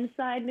then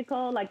inside,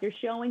 Nicole, like you're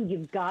showing,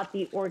 you've got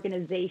the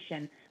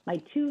organization.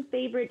 My 2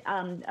 favorite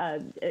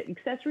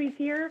accessories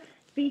here,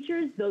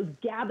 features those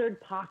gathered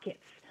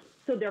pockets.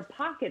 So they're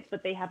pockets,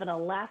 but they have an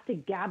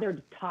elastic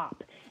gathered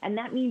top. And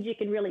that means you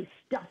can really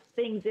stuff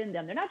things in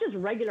them. They're not just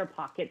regular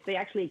pockets. They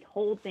actually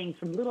hold things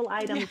from little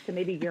items to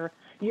maybe your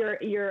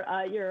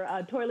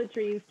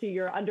toiletries to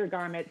your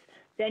undergarments.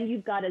 Then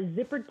you've got a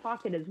zippered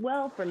pocket as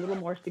well for a little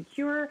more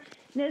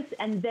secureness.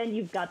 And then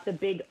you've got the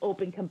big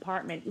open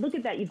compartment. Look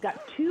at that. You've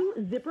got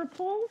 2 zipper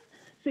pulls.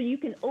 So you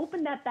can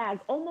open that bag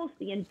almost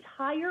the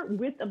entire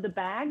width of the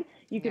bag.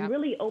 You can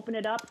really open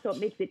it up so it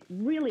makes it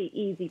really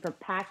easy for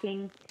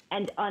packing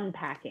and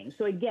unpacking.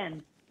 So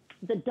again,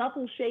 the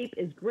duffel shape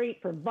is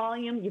great for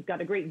volume. You've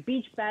got a great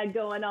beach bag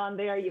going on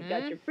there. You've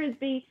got your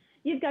Frisbee.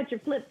 You've got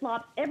your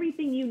flip-flops,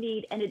 everything you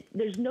need. And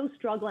there's no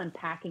struggle in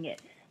packing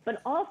it. But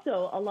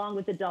also, along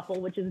with the duffel,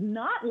 which is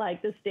not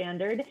like the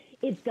standard,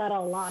 it's got a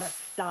lot of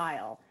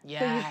style.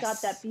 Yes. So you've got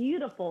that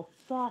beautiful,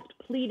 soft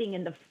pleating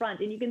in the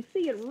front, and you can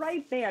see it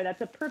right there.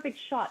 That's a perfect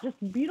shot. Just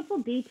beautiful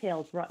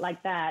details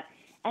like that.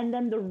 And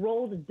then the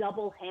rolled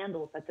double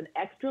handles. That's an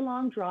extra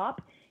long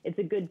drop. It's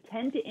a good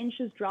 10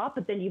 inches drop,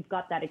 but then you've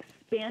got that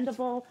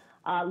expandable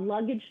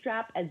luggage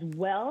strap as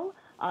well.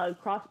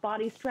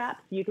 Crossbody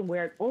straps. You can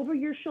wear it over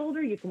your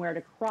shoulder. You can wear it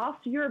across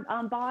your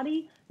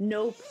body.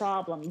 No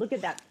problem. Look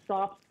at that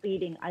soft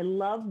pleating. I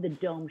love the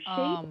dome shape.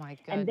 Oh, my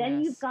goodness. And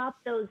then you've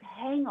got those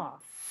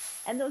hang-offs.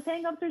 And those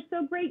hang-offs are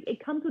so great. It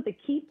comes with a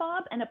key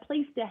fob and a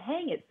place to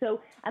hang it.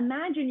 So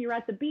imagine you're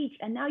at the beach,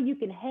 and now you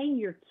can hang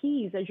your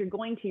keys as you're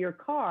going to your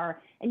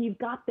car, and you've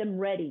got them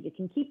ready. You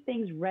can keep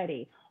things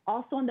ready.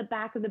 Also on the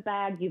back of the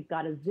bag, you've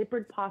got a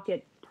zippered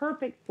pocket,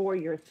 perfect for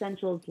your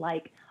essentials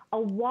like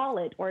a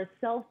wallet or a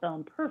cell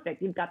phone.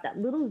 Perfect. You've got that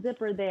little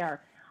zipper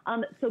there.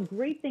 So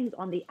great things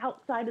on the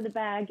outside of the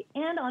bag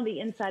and on the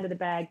inside of the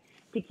bag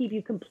to keep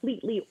you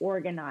completely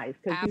organized.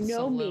 Because you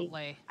know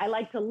me, I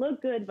like to look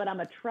good, but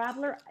I'm a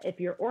traveler. If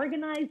you're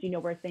organized, you know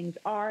where things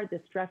are, the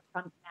stress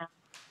comes down,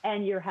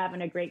 and you're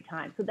having a great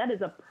time. So that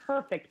is a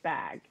perfect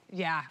bag.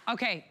 Yeah.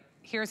 Okay.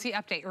 here's the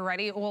update. You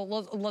ready? Well,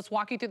 let's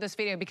walk you through this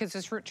video because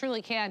this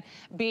truly can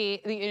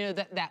be,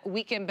 that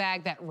weekend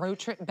bag, that road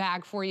trip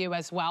bag for you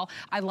as well.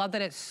 I love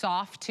that it's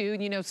soft too.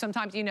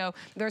 Sometimes,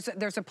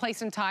 there's a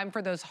place and time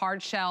for those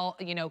hard shell,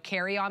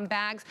 carry-on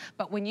bags.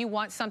 But when you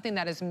want something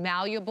that is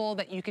malleable,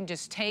 that you can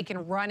just take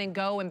and run and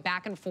go and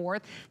back and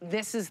forth,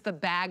 this is the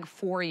bag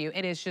for you.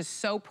 It is just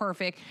so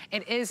perfect.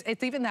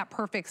 It's even that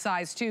perfect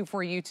size too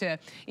for you to,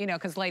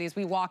 because ladies,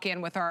 we walk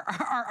in with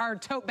our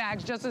tote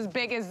bags just as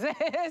big as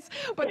this,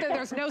 but then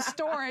there's no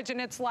storage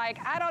and it's like,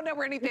 I don't know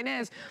where anything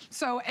is.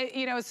 So,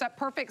 it's that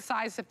perfect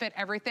size to fit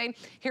everything.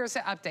 Here's the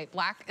update.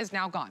 Black is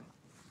now gone.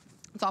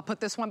 So I'll put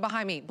this one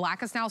behind me.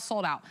 Black is now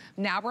sold out.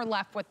 Now we're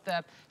left with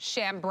the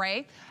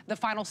chambray. The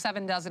final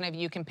 7 dozen of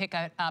you can pick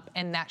it up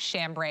in that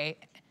chambray,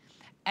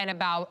 and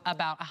about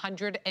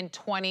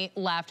 120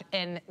 left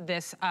in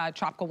this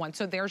tropical one.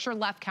 So there's your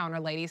left counter,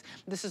 ladies.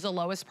 This is the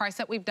lowest price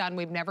that we've done.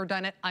 We've never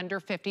done it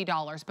under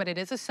 $50, but it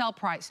is a sell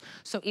price.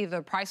 So either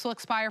the price will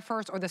expire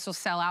first or this will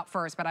sell out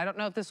first, but I don't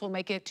know if this will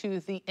make it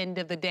to the end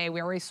of the day.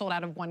 We already sold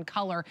out of one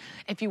color.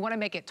 If you wanna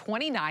make it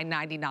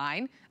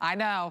 $29.99, I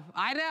know,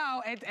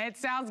 it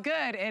sounds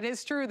good. It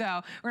is true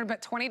though. We're gonna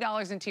put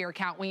 $20 into your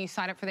account when you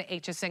sign up for the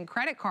HSN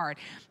credit card.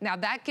 Now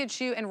that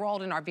gets you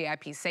enrolled in our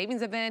VIP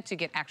savings event. You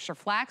get extra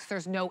flax.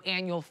 There's no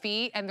annual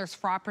fee, and there's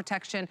fraud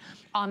protection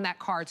on that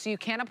card. So you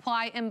can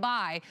apply and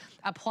buy.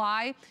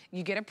 Apply,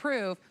 you get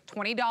approved,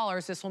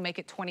 $20. This will make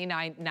it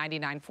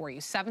 $29.99 for you.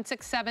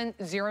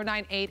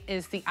 767-098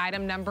 is the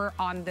item number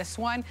on this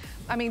one.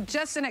 I mean,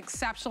 just an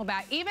exceptional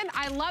bag. Even,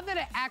 I love that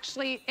it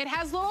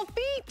has little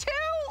feet too.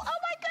 Oh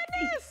my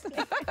goodness.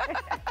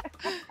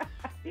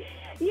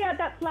 Yeah,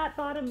 that flat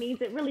bottom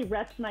means it really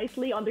rests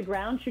nicely on the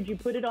ground should you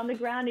put it on the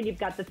ground, and you've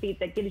got the feet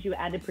that gives you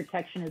added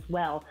protection as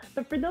well.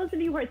 But for those of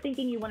you who are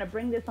thinking you want to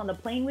bring this on the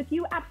plane with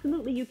you,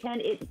 absolutely you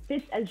can. It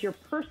fits as your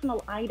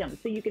personal item,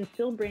 so you can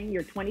still bring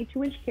your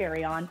 22-inch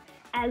carry-on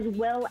as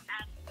well as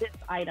this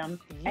item,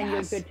 and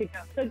you're good to go.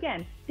 So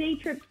again, day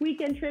trips,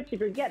 weekend trips, if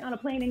you're getting on a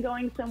plane and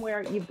going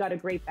somewhere, you've got a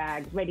great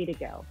bag ready to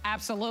go.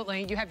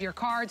 Absolutely. You have your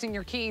cards and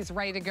your keys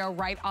ready to go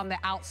right on the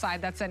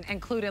outside. That's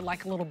included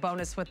like a little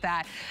bonus with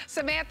that.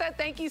 Samantha,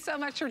 thank you so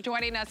much for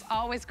joining us.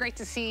 Always great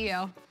to see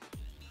you.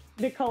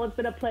 Nicole, it's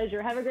been a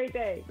pleasure. Have a great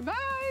day. Bye.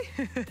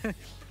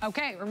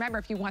 Okay, remember,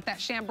 if you want that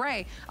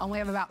chambray, only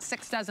have about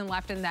 6 dozen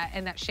left in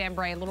that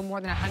chambray, a little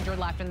more than 100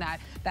 left in that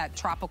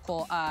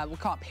tropical, we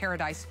call it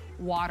paradise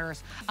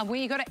waters. When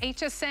you go to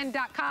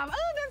hsn.com,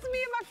 oh, that's me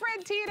and my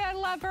friend Tina, I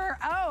love her.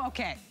 Oh,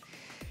 okay.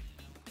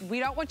 We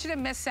don't want you to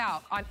miss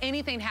out on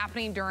anything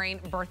happening during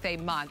birthday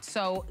month.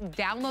 So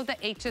download the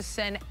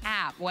HSN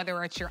app,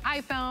 whether it's your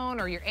iPhone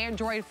or your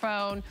Android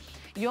phone.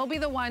 You'll be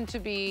the one to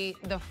be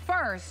the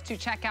first to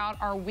check out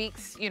our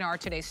week's, our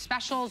today's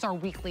specials, our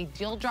weekly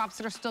deal drops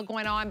that are still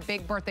going on,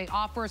 big birthday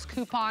offers,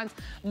 coupons,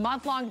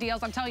 month-long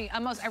deals. I'm telling you,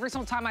 almost every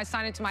single time I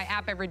sign into my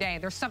app every day,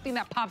 there's something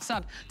that pops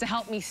up to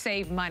help me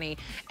save money.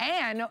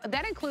 And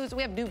that includes,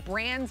 we have new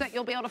brands that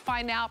you'll be able to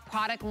find out,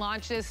 product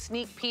launches,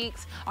 sneak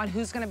peeks on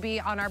who's gonna be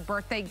on our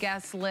birthday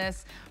guest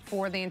list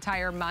for the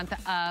entire month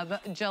of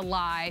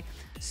July.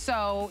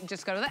 So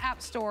just go to the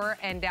App Store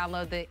and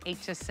download the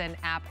HSN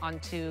app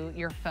onto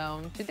your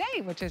phone today,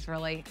 which is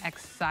really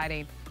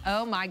exciting.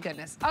 Oh my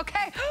goodness.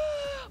 Okay,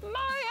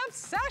 my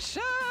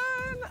obsession.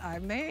 I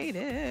made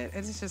it.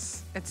 It's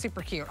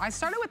super cute. I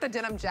started with the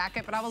denim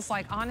jacket, but I was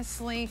like,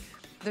 honestly,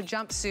 the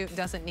jumpsuit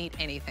doesn't need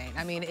anything.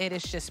 I mean, it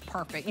is just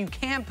perfect. You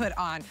can put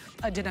on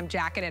a denim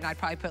jacket, and I'd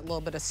probably put a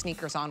little bit of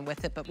sneakers on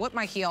with it, but with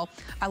my heel,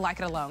 I like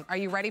it alone. Are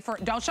you ready for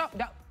it? Don't show,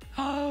 don't.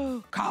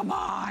 Oh, come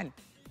on.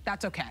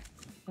 That's okay.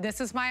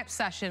 This is my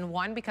obsession.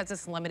 1, because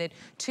it's limited.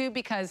 2,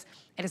 because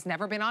it has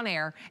never been on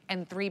air.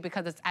 And 3,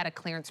 because it's at a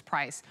clearance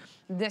price.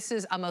 This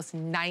is almost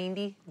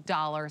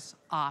 $90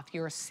 off.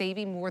 You're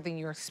saving more than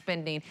you're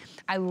spending.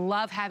 I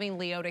love having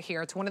Leota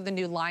here. It's one of the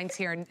new lines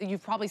here. And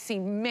you've probably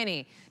seen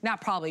many,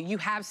 not probably, you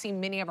have seen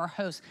many of our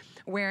hosts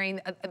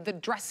wearing the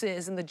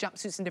dresses and the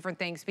jumpsuits and different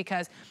things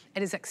because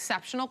it is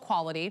exceptional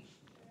quality.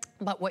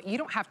 But what you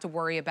don't have to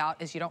worry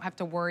about is you don't have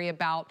to worry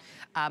about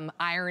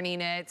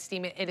ironing it,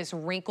 steaming it. It is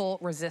wrinkle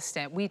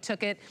resistant. We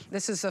took it,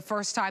 this is the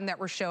first time that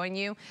we're showing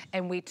you,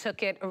 and we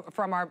took it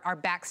from our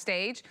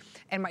backstage,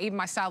 and even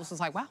my stylist was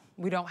like, wow,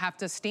 we don't have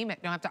to steam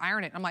it, don't have to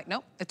iron it. I'm like,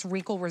 nope, it's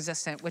wrinkle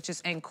resistant, which is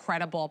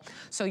incredible.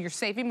 So you're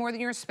saving more than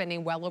you're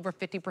spending, well over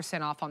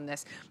 50% off on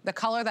this. The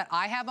color that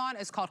I have on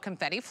is called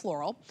Confetti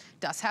Floral.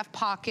 Does have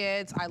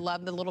pockets. I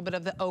love the little bit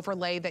of the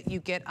overlay that you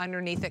get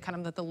underneath it,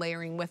 kind of the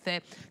layering with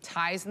it.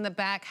 Ties in the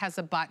back, has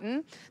a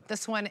button.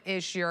 This one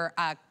is your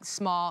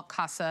small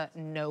Casa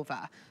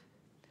Nova.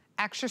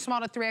 Extra small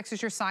to 3X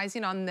is your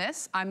sizing on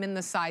this. I'm in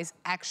the size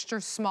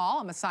extra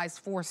small. I'm a size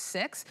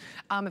 4'6".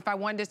 If I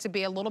wanted it to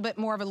be a little bit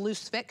more of a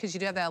loose fit, because you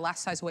do have the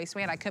last size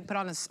waistband, I could put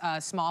on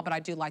a small, but I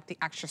do like the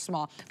extra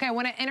small. Okay, I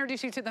want to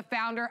introduce you to the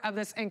founder of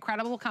this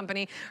incredible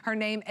company. Her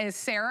name is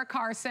Sarah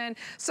Carson.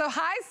 So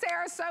hi,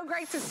 Sarah, so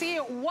great to see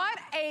you. What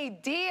a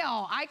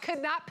deal. I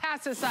could not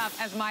pass this up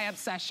as my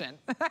obsession.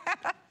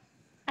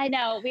 I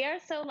know, we are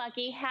so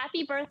lucky.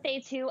 Happy birthday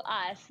to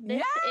us.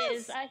 This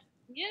is a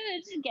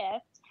huge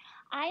gift.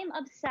 I'm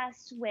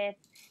obsessed with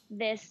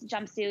this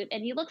jumpsuit,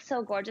 and you look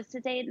so gorgeous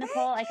today,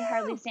 Nicole. I can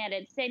hardly stand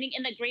it. Standing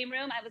in the green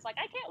room, I was like,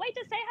 I can't wait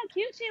to say how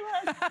cute she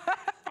looks.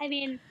 I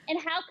mean, and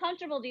how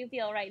comfortable do you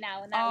feel right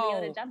now in that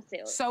Leota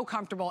jumpsuit? So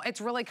comfortable.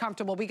 It's really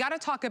comfortable. We got to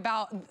talk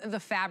about the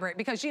fabric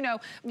because, you know,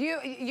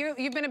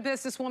 you've been a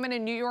businesswoman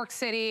in New York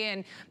City,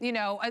 and, you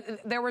know,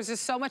 there was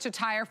just so much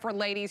attire for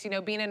ladies, you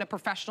know, being in a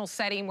professional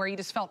setting where you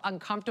just felt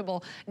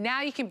uncomfortable.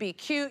 Now you can be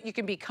cute, you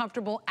can be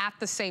comfortable at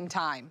the same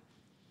time.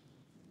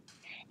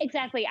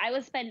 Exactly. I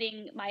was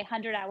spending my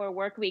 100-hour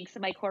work weeks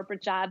in my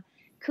corporate job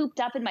cooped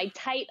up in my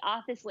tight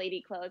office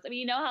lady clothes. I mean,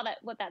 you know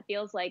what that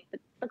feels like.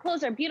 The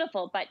clothes are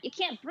beautiful, but you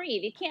can't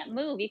breathe, you can't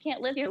move, you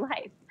can't live your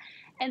life.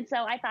 And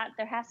so I thought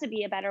there has to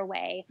be a better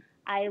way.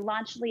 I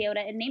launched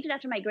Leota and named it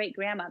after my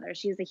great-grandmother.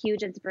 She's a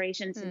huge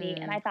inspiration to me.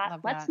 And I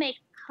thought, let's make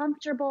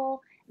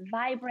comfortable,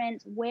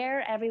 vibrant,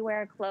 wear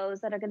everywhere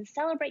clothes that are going to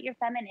celebrate your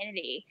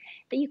femininity,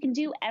 that you can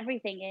do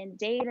everything in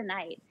day to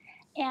night,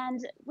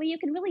 and where you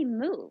can really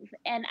move.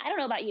 And I don't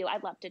know about you, I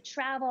love to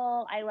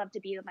travel, I love to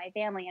be with my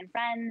family and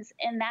friends,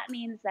 and that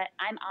means that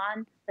I'm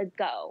on the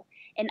go,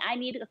 and I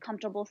need a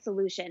comfortable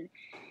solution.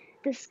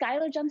 The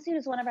Skylar jumpsuit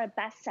is one of our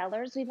best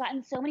sellers. We've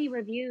gotten so many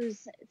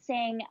reviews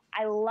saying,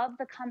 I love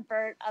the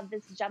comfort of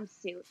this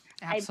jumpsuit.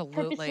 Absolutely.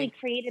 I purposely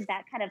created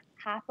that kind of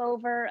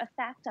pop-over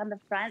effect on the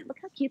front. Look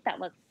how cute that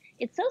looks.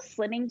 It's so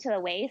slimming to the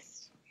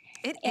waist.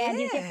 And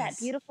you get that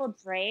beautiful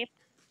drape.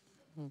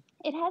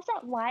 It has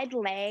that wide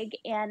leg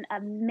and a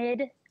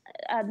mid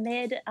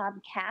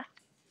calf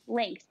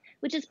length,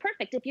 which is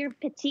perfect. If you're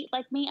petite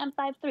like me, I'm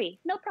 5'3",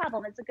 no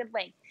problem. It's a good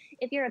length.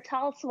 If you're a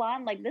tall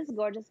swan like this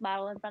gorgeous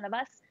model in front of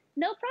us,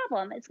 no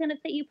problem. It's going to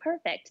fit you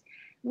perfect.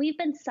 We've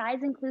been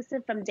size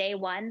inclusive from day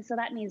one, so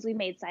that means we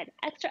made size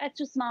extra,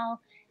 extra small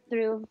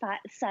through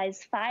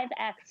size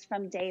 5X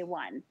from day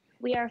one.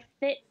 We are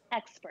fit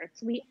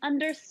experts. We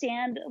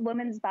understand a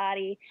woman's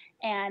body,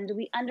 and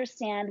we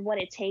understand what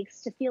it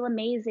takes to feel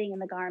amazing in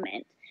the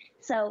garment.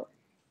 So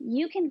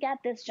you can get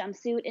this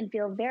jumpsuit and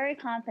feel very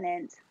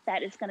confident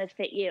that it's going to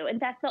fit you. In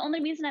fact, the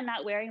only reason I'm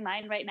not wearing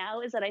mine right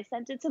now is that I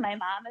sent it to my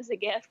mom as a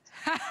gift.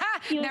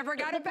 Never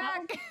got it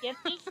back.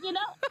 Gifting, you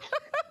know?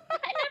 I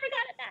never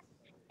got it back.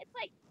 It's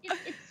like,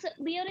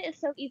 Leota is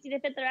so easy to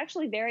fit. They're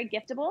actually very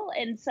giftable.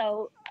 And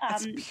so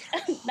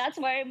that's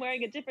why I'm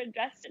wearing a different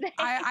dress today.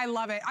 I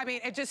love it. I mean,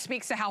 it just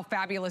speaks to how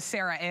fabulous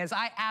Sarah is.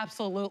 I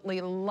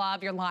absolutely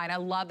love your line. I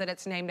love that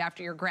it's named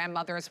after your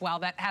grandmother as well.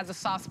 That has a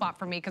soft spot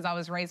for me because I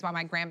was raised by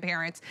my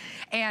grandparents.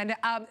 And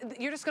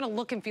you're just going to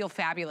look and feel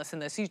fabulous in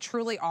this. You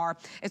truly are.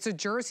 It's a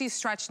jersey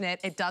stretch knit.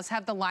 It does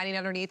have the lining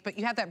underneath, but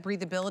you have that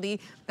breathability,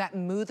 that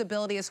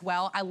movability as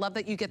well. I love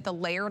that you get the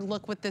layered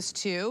look with this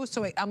too.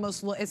 So it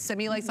almost it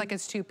simulates like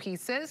it's two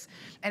pieces,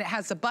 and it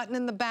has a button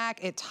in the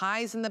back. It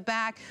ties in the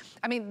back.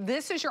 I mean,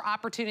 this is your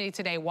opportunity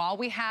today while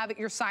we have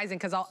your sizing,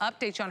 because I'll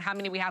update you on how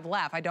many we have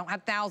left. I don't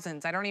have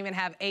thousands. I don't even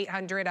have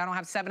 800. I don't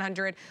have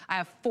 700. I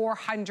have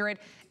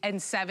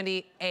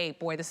 478.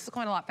 Boy, this is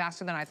going a lot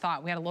faster than I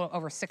thought. We had a little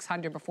over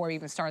 600 before we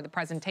even started the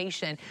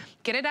presentation.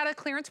 Get it at a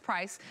clearance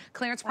price.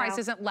 Clearance price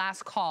isn't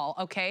last call,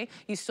 okay?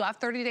 You still have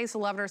 30 days to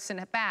love it or send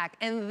it back.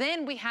 And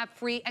then we have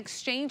free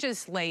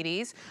exchanges,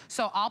 ladies.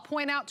 So I'll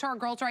point out to our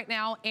girls right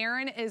now,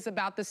 Erin is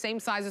about the same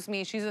size as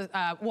me. She's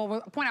well,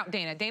 we'll point out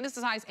Dana. Dana's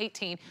a size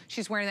 18.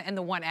 She's wearing it in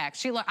the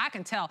 1X. I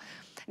can tell.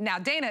 Now,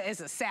 Dana is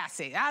a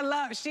sassy.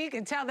 She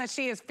can tell that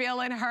she is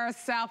feeling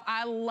herself.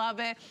 I love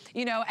it.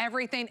 You know,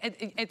 everything,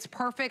 it's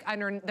perfect.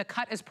 The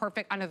cut is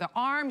perfect under the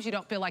arms. You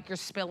don't feel like you're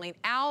spilling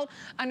out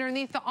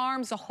underneath the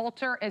arms. The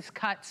halter is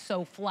cut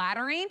so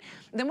flattering.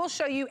 Then we'll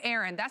show you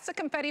Erin. That's the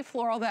confetti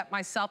floral that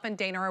myself and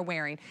Dana are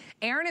wearing.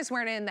 Erin is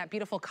wearing it in that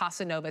beautiful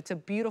Casanova. It's a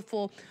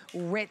beautiful,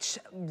 rich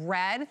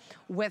red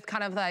with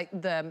kind of like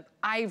the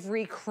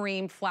ivory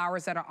cream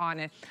flowers that are on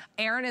it.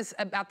 Erin is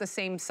about the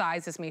same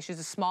size as me. She's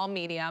a small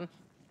medium,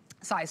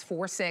 size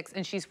 4'6",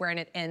 and she's wearing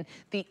it in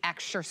the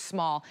extra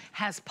small.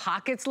 Has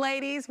pockets,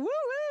 ladies. Woo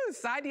woo,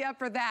 sign you up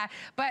for that.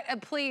 But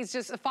please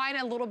just find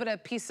a little bit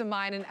of peace of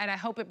mind, and I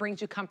hope it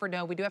brings you comfort.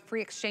 No, we do have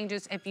free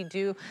exchanges if you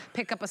do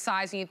pick up a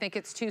size and you think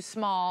it's too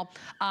small.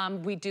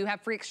 We do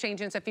have free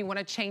exchanges if you want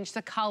to change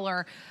the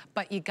color,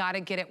 but you got to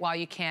get it while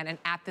you can, and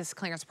at this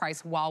clearance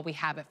price while we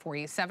have it for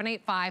you.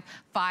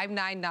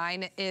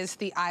 785-599 is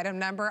the item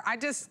number. I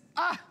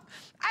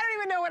don't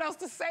even know what else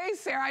to say,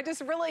 Sarah. I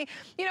just really,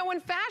 you know, when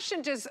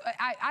fashion just,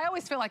 I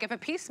always feel like if a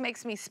piece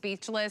makes me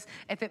speechless,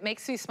 if it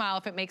makes me smile,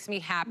 if it makes me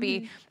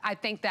happy, I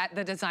think that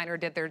the designer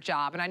did their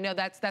job. And I know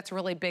that's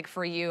really big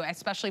for you,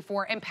 especially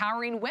for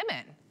empowering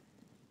women.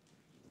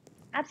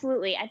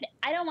 Absolutely. I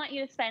don't want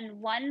you to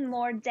spend one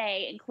more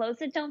day in clothes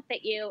that don't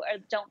fit you or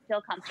don't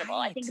feel comfortable.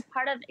 Right. I think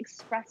part of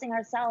expressing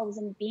ourselves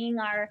and being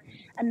our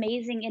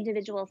amazing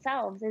individual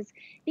selves is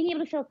being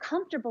able to feel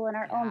comfortable in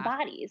our own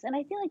bodies. And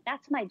I feel like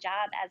that's my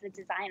job as a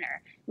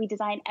designer. We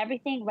design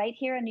everything right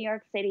here in New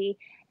York City,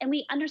 and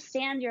we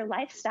understand your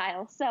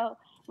lifestyle. So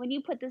when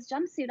you put this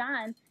jumpsuit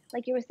on,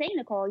 like you were saying,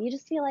 Nicole, you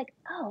just feel like,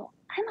 oh,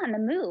 I'm on the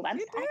move. I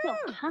feel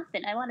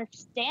confident. I want to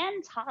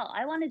stand tall.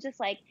 I want to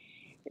just like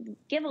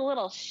give a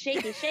little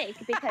shaky shake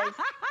because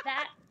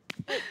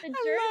the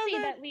jersey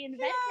that we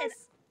invented,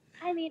 yes.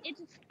 I mean, it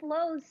just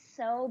flows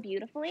so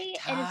beautifully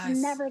and it's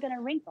never going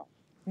to wrinkle.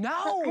 No.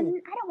 So, I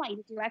don't want you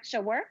to do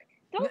extra work.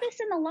 Throw this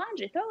in the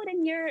laundry. Throw it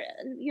in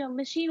your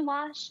machine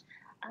wash.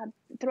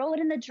 Throw it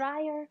in the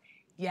dryer.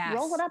 Yes.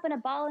 Roll it up in a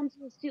ball into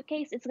a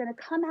suitcase. It's going to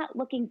come out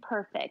looking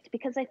perfect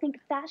because I think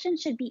fashion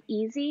should be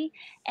easy.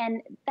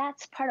 And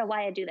that's part of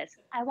why I do this.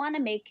 I want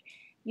to make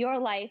your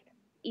life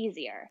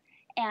easier.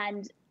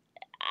 And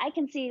I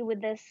can see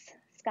with this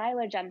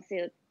Skylar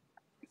jumpsuit,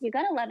 you're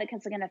going to love it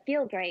because it's going to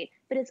feel great,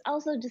 but it's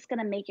also just going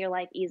to make your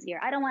life easier.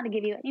 I don't want to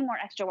give you any more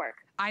extra work.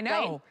 I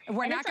know. Right?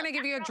 We're not going to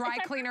give you a dry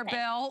cleaner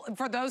bill.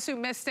 For those who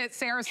missed it,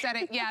 Sarah said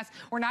it, yes.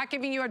 We're not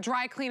giving you a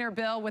dry cleaner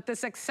bill with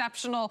this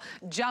exceptional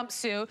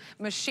jumpsuit.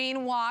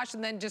 Machine wash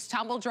and then just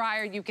tumble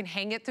dryer. You can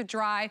hang it to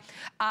dry.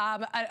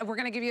 We're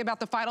going to give you about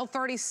the final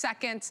 30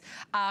 seconds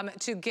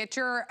to get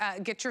your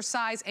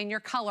size and your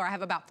color. I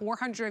have about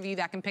 400 of you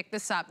that can pick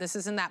this up. This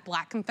is in that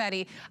black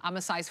confetti. I'm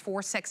a size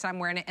 4'6". I'm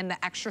wearing it in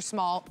the extra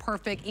small.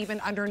 Perfect.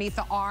 Even underneath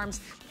the arms,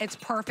 it's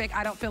perfect.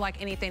 I don't feel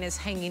like anything is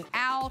hanging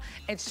out.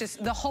 It's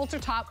just the halter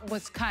top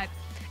was cut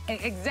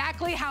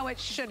exactly how it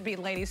should be,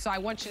 ladies. So I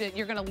want you to,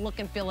 you're gonna look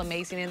and feel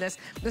amazing in this.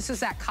 This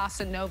is that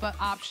Casa Nova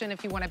option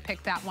if you wanna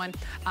pick that one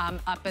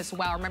up as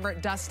well. Remember,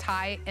 it does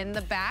tie in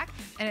the back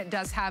and it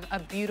does have a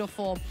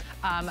beautiful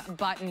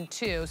button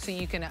too. So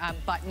you can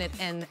button it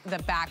in the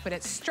back, but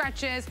it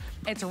stretches,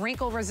 it's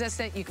wrinkle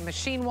resistant, you can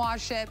machine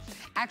wash it.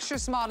 Extra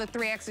small to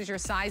 3X is your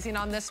sizing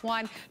on this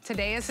one.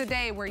 Today is a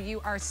day where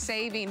you are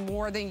saving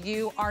more than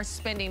you are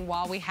spending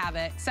while we have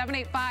it.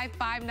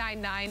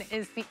 785-599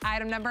 is the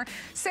item number.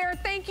 Sarah,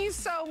 thank you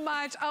so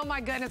much. Oh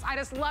my goodness, I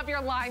just love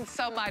your line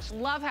so much.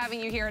 Love having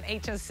you here at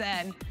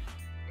HSN.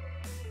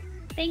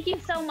 Thank you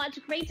so much.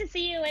 Great to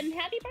see you and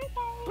happy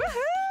birthday.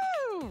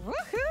 Woohoo!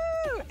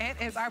 Woohoo! It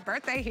is our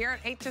birthday here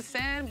at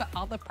HSN, but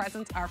all the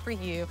presents are for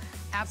you.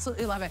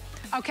 Absolutely love it.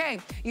 Okay,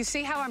 you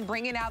see how I'm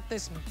bringing out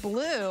this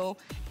blue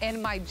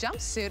in my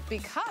jumpsuit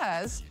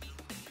because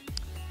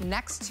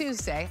next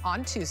Tuesday,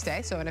 on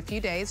Tuesday, so in a few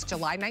days,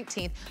 July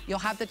 19th, you'll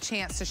have the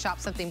chance to shop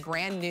something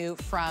brand new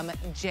from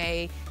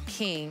J.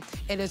 King.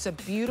 It is a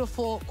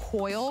beautiful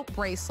coil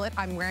bracelet.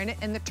 I'm wearing it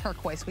in the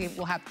turquoise. We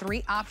will have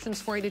 3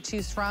 options for you to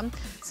choose from.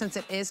 Since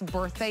it is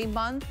birthday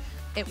month,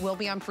 it will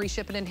be on free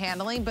shipping and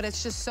handling, but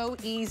it's just so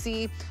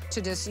easy to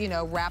just, you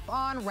know, wrap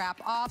on, wrap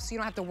off, so you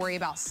don't have to worry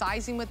about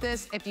sizing with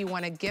this if you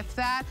want to gift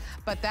that.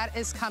 But that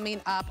is coming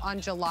up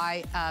on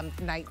July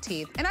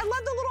 19th. And I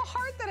love the little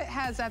heart that it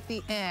has at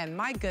the end.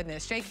 My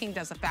goodness, J. King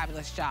does a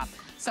fabulous job.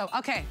 So,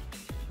 okay,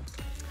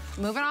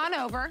 moving on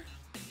over.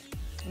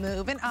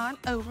 Moving on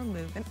over,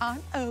 moving on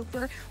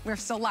over. We're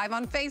still live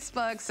on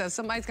Facebook, so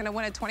somebody's gonna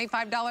win a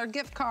 $25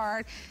 gift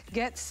card.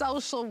 Get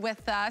social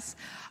with us.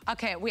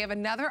 Okay, we have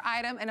another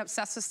item in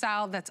Obsessive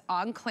Style that's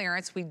on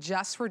clearance. We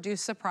just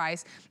reduced the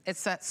price.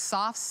 It's that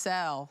soft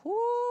sell.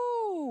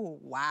 Woo,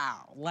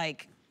 wow.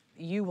 Like,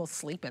 you will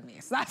sleep in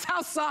these. That's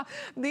how soft.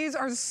 These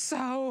are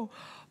so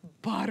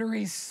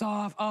buttery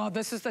soft. Oh,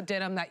 this is the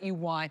denim that you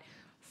want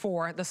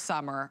for the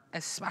summer,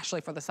 especially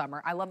for the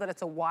summer. I love that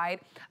it's a wide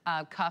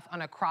cuff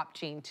on a crop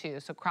jean too.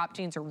 So crop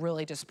jeans are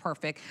really just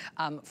perfect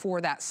for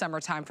that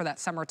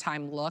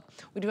summertime look.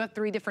 We do have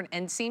 3 different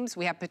inseams.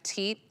 We have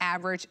petite,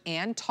 average,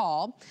 and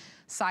tall.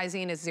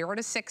 Sizing is 0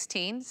 to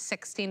 16,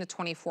 16 to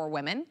 24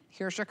 women.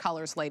 Here's your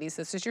colors, ladies.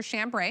 This is your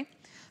chambray.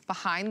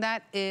 Behind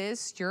that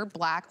is your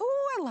black.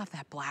 Oh, I love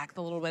that black,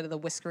 the little bit of the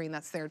whiskering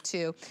that's there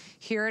too.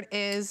 Here it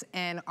is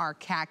in our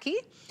khaki.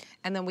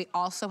 And then we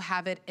also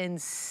have it in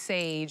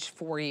sage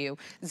for you.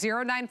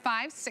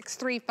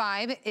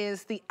 095635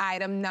 is the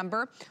item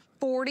number.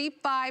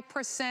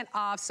 45%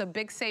 off, so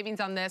big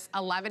savings on this.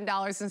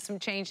 $11 and some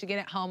change to get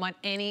it home on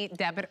any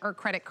debit or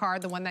credit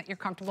card, the one that you're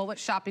comfortable with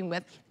shopping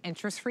with,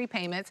 interest-free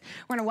payments.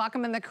 We're gonna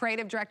welcome in the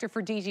creative director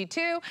for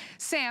DG2,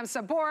 Sam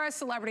Sabora,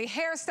 celebrity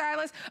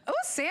hairstylist. Oh,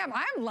 Sam,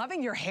 I'm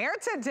loving your hair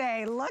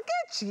today. Look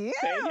at you.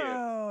 Thank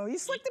you. You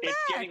slicked it back.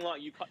 It's getting long.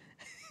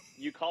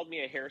 You called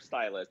me a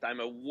hairstylist.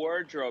 I'm a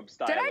wardrobe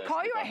stylist. Did I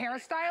call you a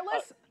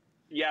hairstylist?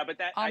 Yeah, but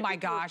that. Oh I my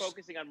think gosh! You were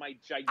focusing on my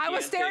gigantic. I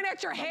was staring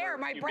at your hair.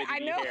 My brain. I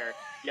know. Hair.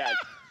 Yes,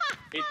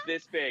 it's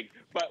this big.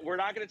 But we're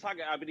not going to talk.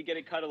 I'm going to get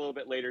it cut a little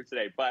bit later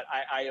today. But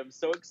I am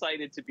so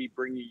excited to be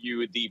bringing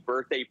you the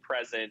birthday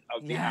present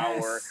of the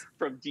hour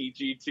from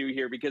DG2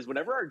 here, because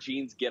whenever our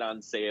jeans get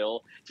on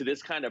sale to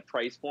this kind of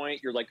price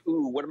point, you're like,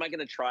 ooh, what am I going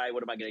to try?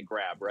 What am I going to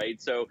grab?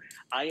 Right. So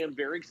I am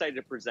very excited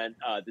to present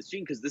this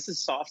jean because this is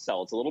soft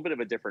sell. It's a little bit of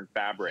a different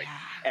fabric,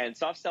 and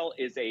soft sell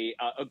is a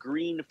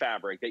green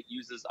fabric that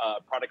uses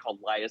a product called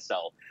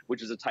lyocell,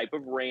 which is a type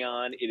of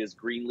rayon. It is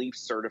green leaf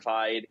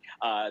certified.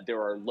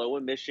 There are low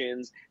emission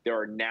emulsions. There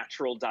are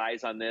natural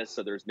dyes on this,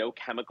 so there's no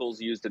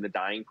chemicals used in the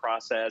dyeing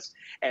process.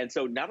 And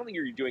so not only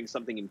are you doing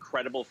something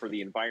incredible for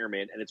the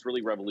environment, and it's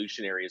really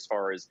revolutionary as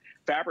far as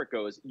fabric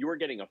goes, you are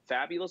getting a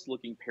fabulous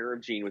looking pair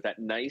of jeans with that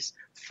nice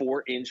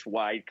 4-inch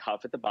wide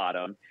cuff at the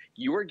bottom.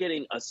 You are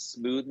getting a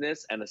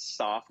smoothness and a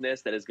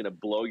softness that is going to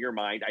blow your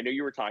mind. I know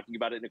you were talking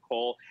about it,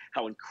 Nicole,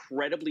 how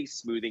incredibly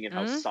smoothing and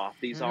how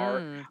soft these are.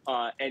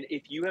 And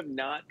if you have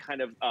not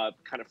kind of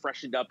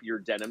freshened up your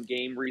denim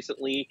game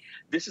recently,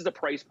 this is a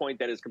price point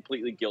that is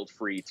completely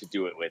guilt-free to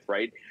do it with,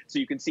 right? So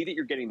you can see that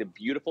you're getting the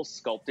beautiful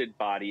sculpted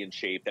body and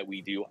shape that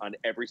we do on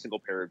every single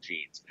pair of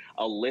jeans.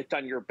 A lift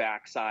on your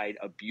backside,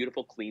 a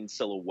beautiful clean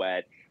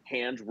silhouette,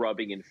 hand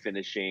rubbing and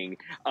finishing,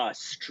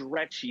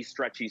 stretchy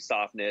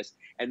softness,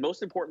 and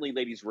most importantly,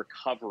 ladies,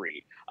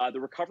 recovery. The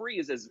recovery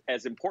is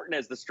as important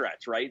as the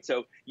stretch, right?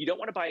 So you don't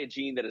want to buy a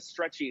jean that is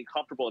stretchy and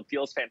comfortable and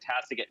feels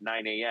fantastic at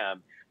 9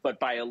 a.m., but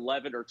by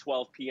 11 or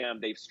 12 p.m.,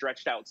 they've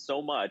stretched out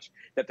so much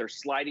that they're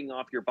sliding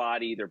off your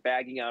body, they're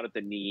bagging out at the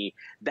knee.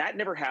 That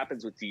never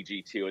happens with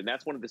DG2, and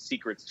that's one of the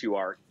secrets to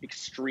our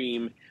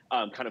extreme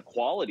kind of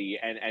quality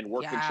and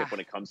workmanship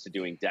when it comes to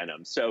doing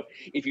denim. So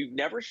if you've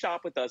never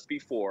shopped with us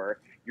before,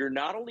 you're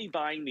not only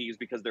buying these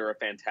because they're a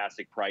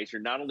fantastic price,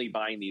 you're not only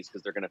buying these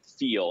because they're going to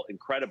feel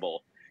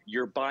incredible,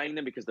 you're buying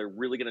them because they're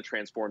really going to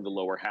transform the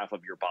lower half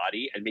of your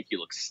body and make you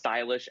look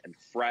stylish and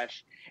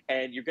fresh.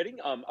 And you're getting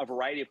a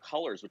variety of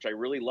colors, which I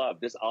really love.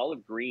 This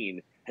olive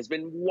green has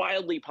been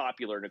wildly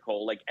popular,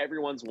 Nicole. Like,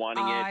 everyone's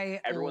wanting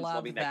it. Everyone's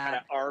loving that kind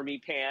of army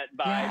pant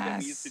vibe that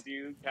we used to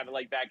do kind of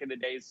like back in the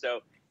days. So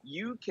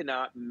you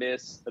cannot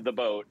miss the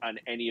boat on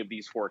any of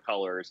these 4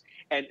 colors.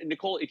 And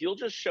Nicole, if you'll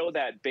just show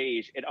that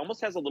beige, it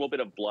almost has a little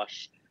bit of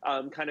blush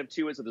kind of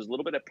to it. So there's a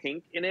little bit of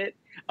pink in it.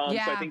 So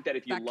I think that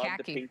if you love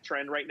the pink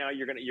trend right now,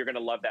 you're gonna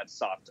love that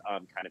soft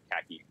kind of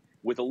khaki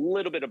with a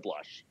little bit of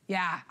blush.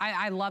 Yeah,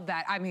 I love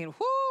that. I mean,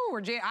 whoo,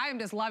 Regina, I am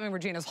just loving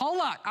Regina's whole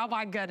look. Oh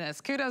my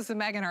goodness. Kudos to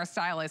Megan, our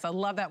stylist. I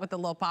love that with the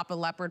little pop of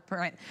leopard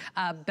print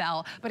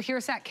bell. But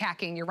here's that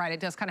khaki. You're right,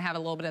 it does kind of have a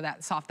little bit of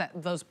that soft,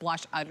 those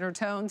blush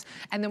undertones.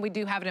 And then we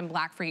do have it in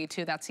black for you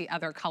too. That's the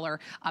other color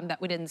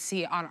that we didn't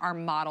see on our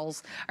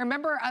models.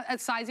 Remember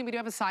at sizing, we do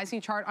have a sizing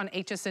chart on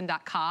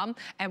hsn.com,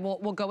 and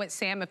we'll go at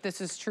Sam if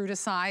this is true to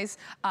size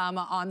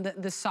on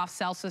the soft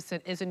cell, since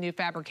it is a new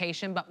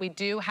fabrication. But we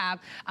do have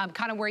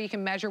kind of where you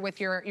can measure with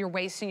your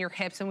waist and your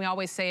hips, and we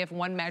always say if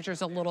one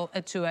measures a little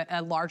to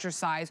a larger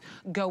size,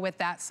 go with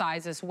that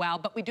size as well.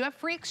 But we do have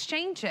free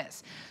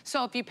exchanges.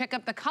 So if you pick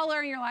up the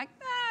color and you're like,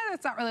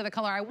 that's not really the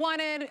color I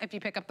wanted, if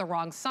you pick up the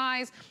wrong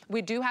size,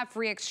 we do have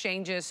free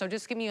exchanges. So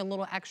just giving you a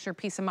little extra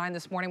peace of mind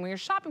this morning when you're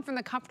shopping from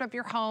the comfort of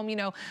your home. You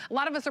know, a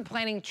lot of us are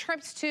planning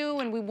trips too,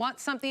 and we want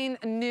something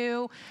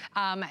new,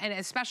 and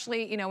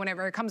especially, you know,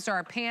 whenever it comes to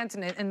our pants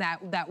and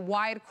that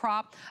wide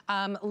crop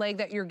leg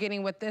that you're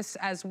getting with this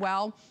as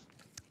well.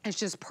 It's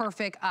just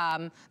perfect,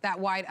 that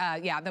wide,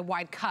 the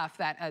wide cuff,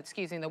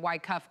 the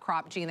wide cuff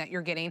crop jean that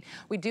you're getting.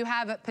 We do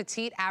have a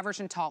petite, average,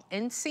 and tall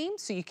inseam,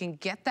 so you can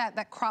get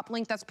that crop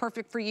length that's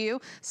perfect for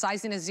you.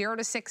 Sizing is 0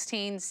 to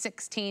 16,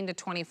 16 to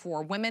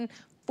 24. Women,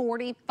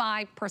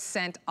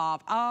 45%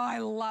 off. Oh, I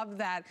love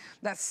that.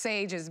 That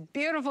sage is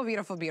beautiful,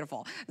 beautiful,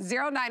 beautiful.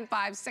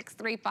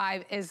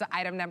 095635 is the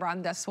item number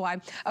on this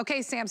one.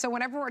 Okay, Sam, so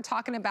whenever we're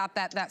talking about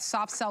that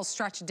soft cell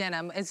stretch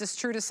denim, is this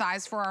true to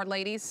size for our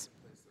ladies?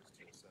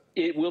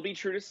 It will be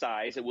true to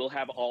size. It will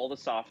have all the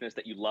softness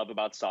that you love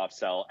about soft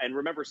cell. And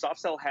remember, soft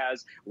cell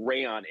has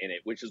rayon in it,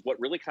 which is what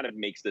really kind of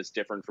makes this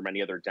different from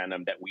any other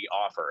denim that we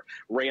offer.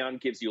 Rayon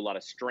gives you a lot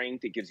of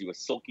strength. It gives you a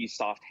silky,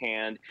 soft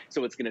hand.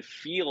 So it's going to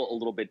feel a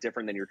little bit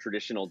different than your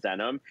traditional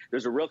denim.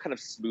 There's a real kind of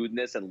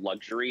smoothness and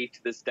luxury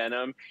to this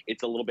denim.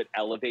 It's a little bit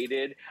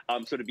elevated.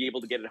 So to be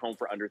able to get it home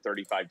for under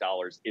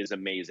 $35 is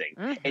amazing.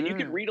 And you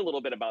can read a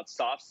little bit about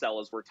soft cell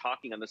as we're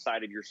talking on the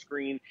side of your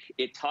screen.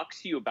 It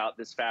talks to you about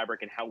this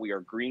fabric and how we are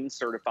green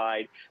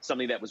certified,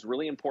 something that was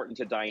really important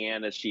to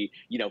Diane as she,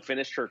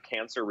 finished her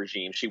cancer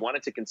regime. She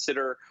wanted to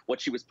consider what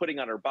she was putting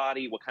on her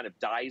body, what kind of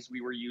dyes we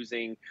were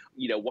using,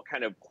 what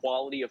kind of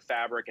quality of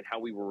fabric and how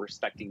we were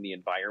respecting the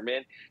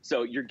environment.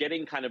 So you're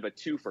getting kind of a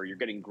twofer. You're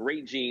getting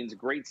great jeans,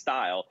 great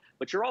style,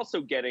 but you're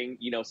also getting,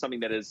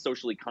 something that is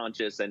socially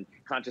conscious and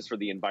conscious for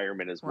the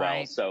environment as well.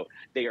 Right. So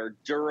they are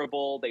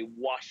durable, they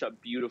wash up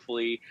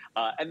beautifully,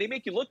 and they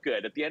make you look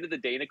good. At the end of the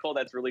day, Nicole,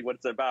 that's really what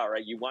it's about,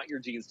 right? You want your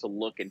jeans to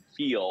look and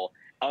feel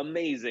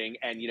amazing.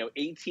 And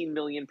 18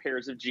 million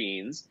pairs of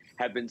jeans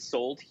have been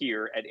sold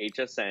here at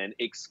HSN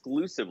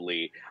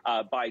exclusively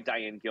by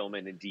Diane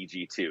Gilman and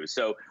DG2.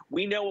 So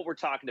we know what we're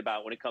talking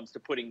about when it comes to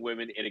putting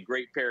women in a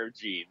great pair of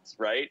jeans,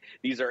 right?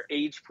 These are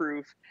age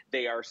proof,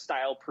 they are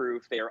style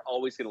proof, they are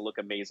always going to look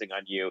amazing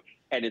on you,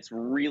 and it's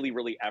really,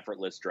 really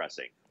effortless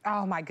dressing.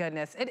 Oh my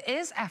goodness, it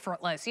is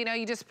effortless.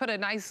 You just put a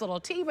nice little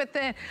tee with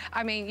it.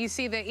 I mean, you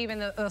see even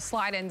the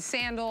slide-in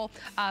sandal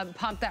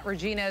pump that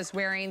Regina is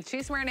wearing.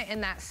 She's wearing it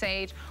in that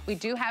sage. We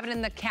do have it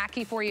in the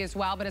khaki for you as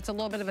well, but it's a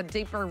little bit of a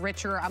deeper,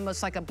 richer,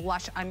 almost like a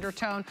blush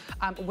undertone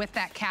with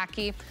that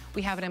khaki.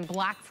 We have it in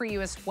black for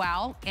you as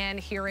well, and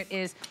here it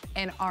is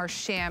in our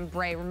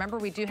chambray. Remember,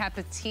 we do have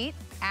petite,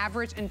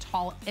 average and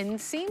tall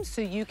inseam,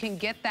 so you can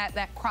get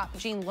that crop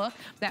jean look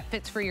that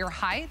fits for your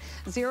height.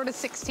 0 to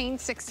 16,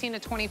 16 to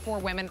 24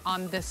 women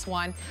on this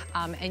one,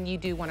 and you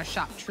do want to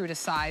shop true to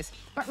size.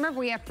 But remember,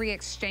 we have free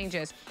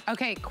exchanges.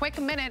 Okay, quick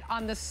minute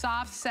on the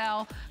soft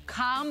sell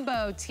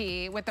combo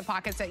tee with the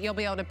pockets that you'll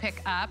be able to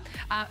pick up.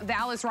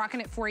 Val is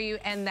rocking it for you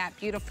in that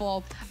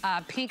beautiful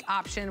pink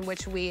option,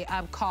 which we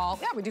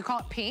we do call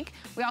it pink.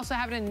 We also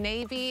have it in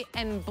navy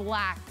and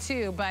black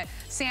too. But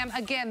Sam,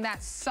 again,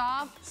 that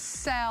soft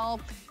sell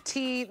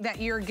tee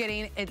that you're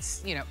getting,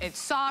 it's, you know, it's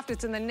soft,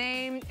 it's in the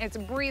name, it's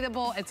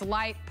breathable, it's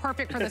light,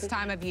 perfect for this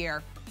time of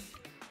year.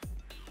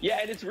 Yeah,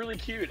 and it's really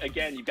cute.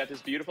 Again, you've got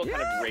this beautiful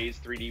kind of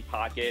raised 3D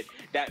pocket.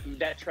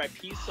 That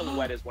trapeze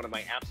silhouette is one of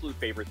my absolute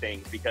favorite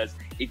things because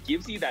it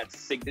gives you that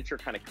signature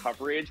kind of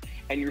coverage.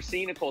 And you're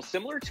seeing, Nicole,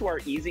 similar to our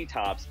easy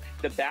tops,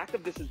 the back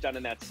of this is done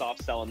in that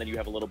soft sell, and then you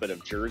have a little bit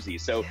of jersey.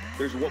 So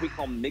there's what we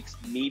call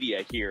mixed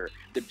media here.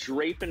 The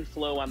drape and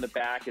flow on the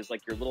back is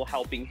like your little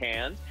helping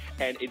hand,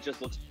 and it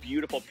just looks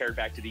beautiful paired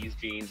back to these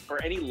jeans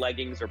or any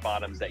leggings or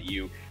bottoms that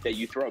you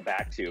throw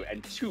back to.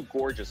 And two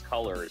gorgeous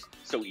colors,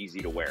 so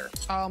easy to wear.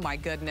 Oh my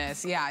goodness.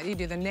 Yeah, you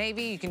do the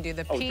navy, you can do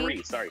the pink. Oh,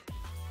 three, sorry.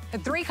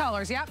 3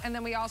 colors, yep. And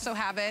then we also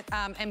have it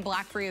in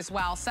black for you as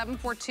well.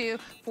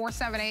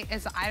 742-478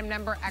 is the item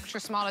number. Extra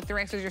small to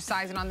 3X is your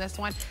sizing on this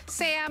one.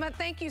 Sam,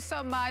 thank you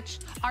so much.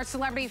 Our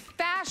celebrity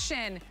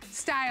fashion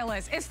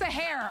stylist. It's the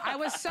hair. I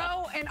was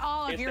so in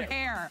awe of your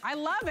hair. I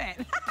love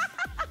it.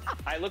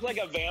 I look like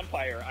a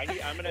vampire. I need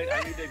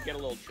to get a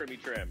little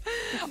trimmy trim.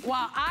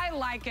 Well, I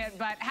like it,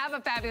 but have a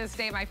fabulous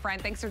day, my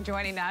friend. Thanks for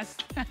joining us.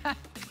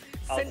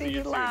 I'll see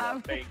you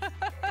soon.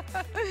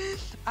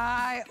 Thanks.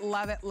 I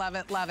love it, love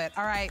it, love it.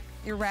 All right,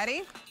 you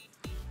ready?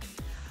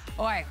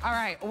 All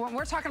right,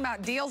 we're talking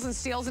about deals and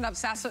steals and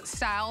obsessed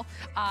style.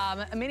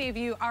 Many of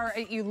you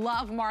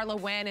love Marla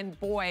Wynn, and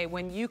boy,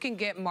 when you can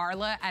get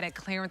Marla at a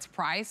clearance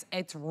price,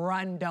 it's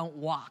run, don't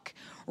walk.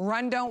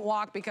 Run, don't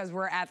walk, because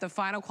we're at the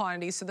final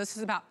quantity. So this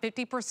is about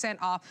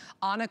 50% off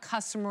on a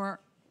customer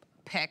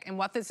pick. And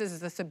what this is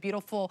this a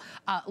beautiful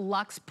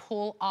luxe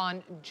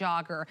pull-on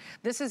jogger.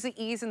 This is the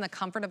ease and the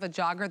comfort of a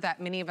jogger that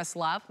many of us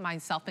love,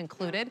 myself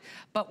included,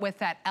 but with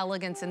that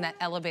elegance and that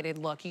elevated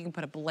look. You can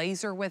put a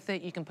blazer with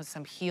it, you can put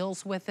some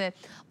heels with it.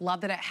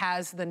 Love that it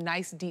has the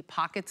nice deep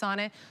pockets on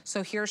it.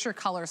 So here's your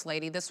colors,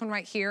 lady. This one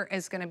right here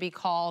is gonna be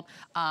called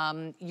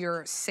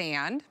your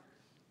sand.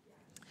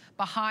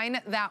 Behind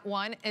that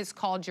one is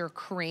called your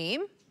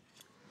cream.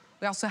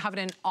 We also have it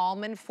in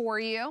almond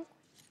for you.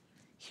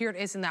 Here it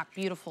is in that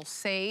beautiful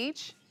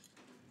sage.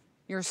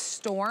 Your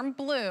storm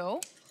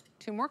blue.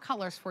 2 more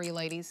colors for you,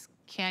 ladies.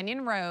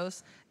 Canyon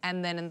rose,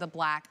 and then in the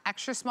black.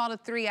 Extra small to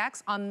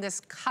 3X on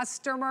this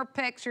customer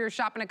pick. So you're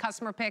shopping a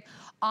customer pick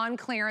on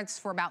clearance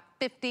for about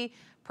 50%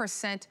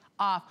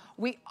 off.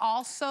 We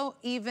also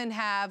even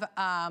have,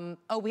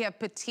 we have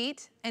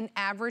petite and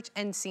average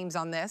inseams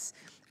on this.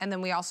 And then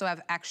we also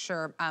have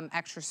extra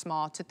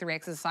small to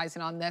 3X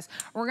sizing on this.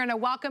 We're gonna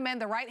welcome in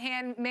the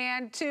right-hand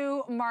man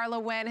to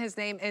Marla Wynn. His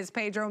name is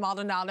Pedro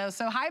Maldonado.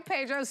 So hi,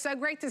 Pedro, so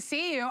great to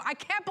see you. I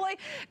can't believe,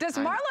 does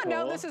Marla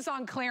know this is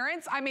on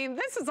clearance? I mean,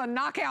 this is a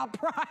knockout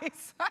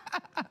price.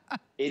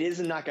 It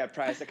is a knockout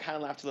price. I kind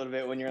of laughed a little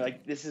bit when you're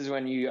like, this is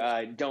when you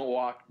don't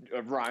walk,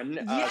 run,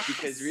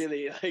 because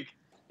really, like,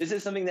 this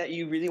is something that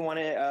you really want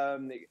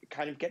to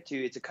kind of get to.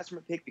 It's a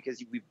customer pick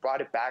because we brought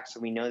it back, so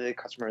we know that the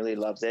customer really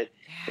loves it.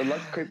 The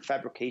Luxe Crepe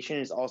fabrication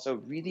is also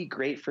really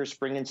great for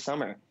spring and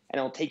summer, and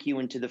it'll take you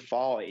into the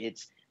fall.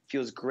 It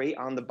feels great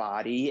on the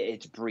body.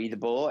 It's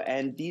breathable,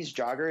 and these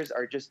joggers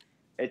are just,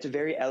 it's a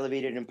very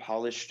elevated and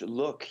polished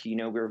look. You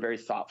know, we're very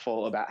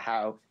thoughtful about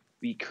how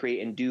we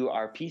create and do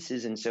our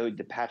pieces, and so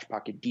the patch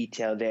pocket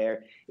detail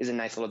there is a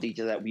nice little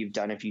detail that we've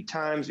done a few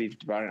times. We've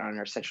brought it on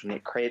our essential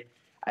knit crepe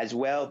as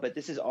well, but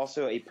this is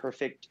also a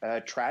perfect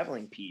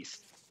traveling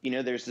piece. You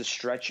know, there's the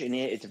stretch in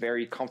it. It's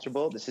very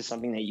comfortable. This is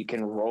something that you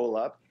can roll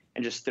up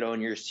and just throw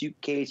in your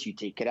suitcase. You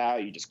take it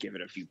out, you just give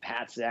it a few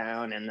pats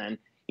down, and then,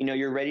 you know,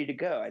 you're ready to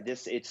go.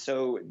 This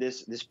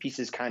piece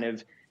is kind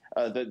of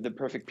the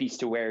perfect piece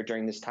to wear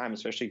during this time,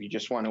 especially if you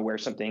just want to wear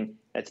something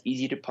that's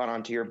easy to put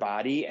onto your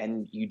body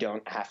and you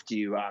don't have to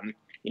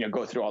you know,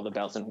 go through all the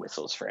bells and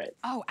whistles for it.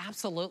 Oh,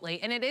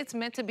 absolutely. And it's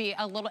meant to be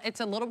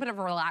it's a little bit of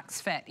a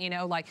relaxed fit, you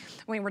know, like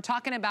when we're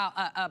talking about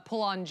a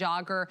pull-on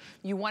jogger,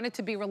 you want it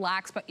to be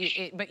relaxed, but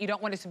you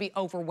don't want it to be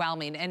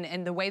overwhelming.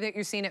 And the way that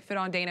you're seeing it fit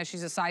on Dana,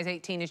 she's a size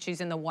 18 and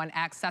she's in the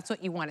 1X. That's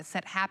what you want. It's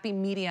that happy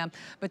medium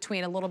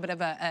between a little bit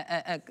of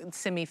a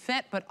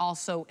semi-fit, but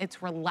also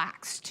it's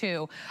relaxed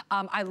too.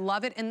 I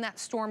love it in that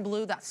storm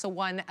blue. That's the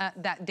one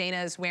that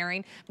Dana is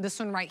wearing. This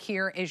one right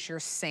here is your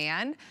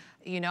sand.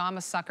 You know I'm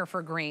a sucker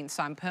for green,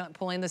 so I'm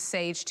pulling the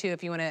sage too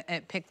if you want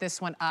to pick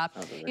this one up.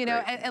 You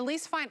know, at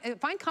least find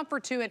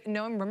comfort to it.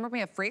 No, remember we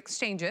have free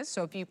exchanges,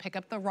 so if you pick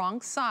up the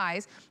wrong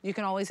size, you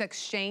can always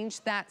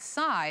exchange that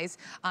size.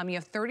 You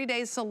have 30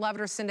 days to love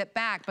it or send it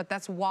back, but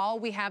that's while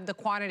we have the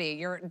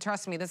quantity.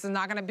 Trust me, this is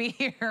not going to be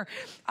here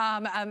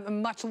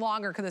much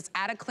longer because it's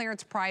at a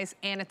clearance price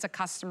and it's a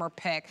customer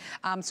pick.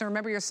 So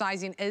remember your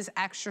sizing is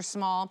extra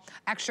small,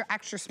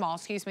 extra small,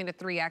 excuse me, to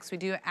 3X. We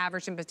do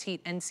average and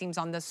petite inseams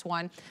on this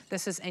one.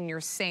 This is in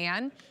your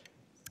sand.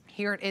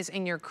 Here it is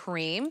in your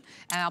cream,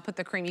 and I'll put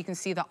the cream. You can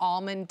see the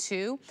almond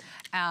too.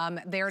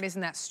 There it is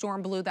in that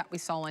storm blue that we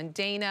saw in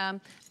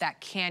Dana,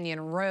 that canyon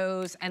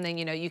rose, and then,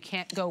 you know, you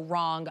can't go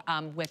wrong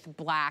with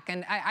black.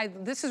 And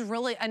this is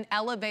really an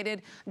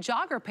elevated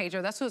jogger,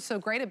 Pedro. That's what's so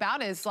great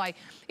about it is, like,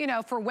 you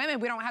know, for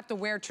women, we don't have to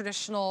wear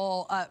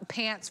traditional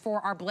pants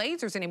for our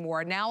blazers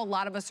anymore. Now a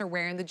lot of us are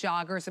wearing the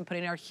joggers and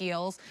putting our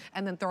heels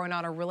and then throwing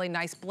on a really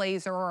nice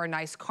blazer or a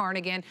nice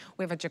cardigan.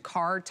 We have a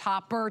jacquard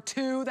topper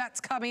too that's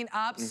coming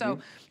up. So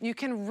you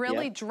can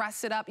really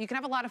dress it up. You can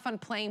have a lot of fun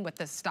playing with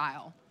this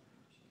style.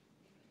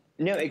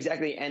 No,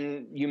 exactly.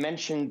 And you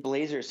mentioned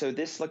blazer. So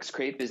this Luxe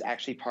Crepe is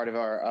actually part of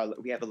our,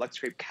 we have a Luxe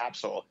Crepe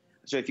capsule.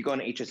 So if you go on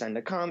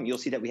hsn.com, you'll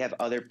see that we have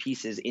other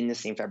pieces in the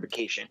same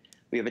fabrication.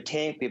 We have a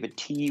tank, we have a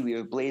tee, we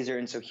have a blazer.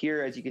 And so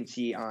here, as you can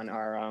see on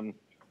our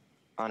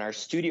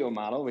studio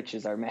model, which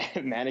is our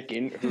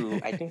mannequin, who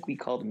I think we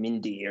called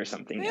Mindy or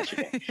something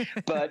yesterday.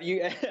 But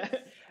you,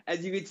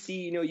 as you can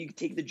see, you know, you can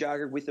take the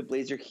jogger with the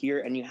blazer here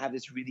and you have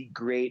this really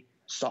great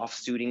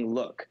soft suiting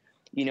look.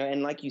 You know,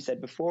 and like you said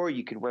before,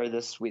 you could wear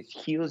this with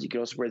heels. You could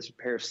also wear this with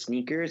a pair of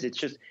sneakers. It's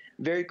just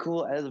very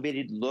cool,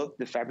 elevated look.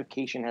 The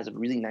fabrication has a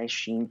really nice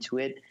sheen to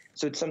it.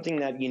 So it's something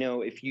that, you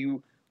know, if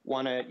you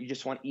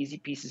just want easy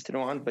pieces to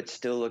throw on, but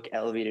still look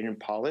elevated and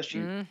polished,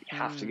 you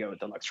have to go with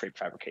the Luxe Crepe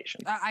fabrication.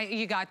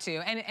 You got to,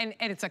 and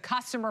it's a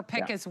customer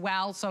pick as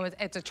well, so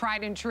it's a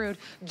tried and true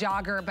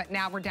jogger, but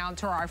now we're down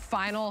to our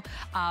final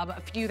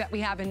few that we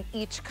have in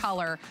each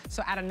color.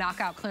 So at a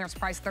knockout clearance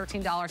price,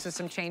 $13 is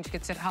some change,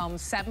 gets it home.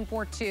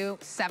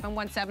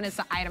 742-717 is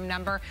the item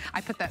number.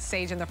 I put that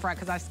sage in the front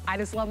because I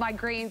just love my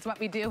greens, but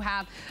we do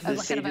have the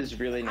sage is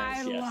really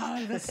nice. I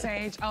love the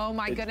sage. Oh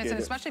my goodness, and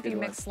especially if you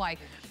mix, like,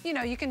 you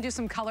know, you can do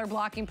some color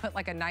blocking, put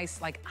like a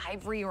nice like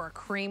ivory or a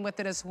cream with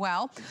it as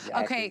well.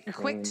 Exactly. Okay,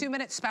 quick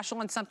 2-minute special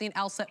on something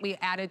else that we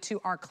added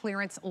to our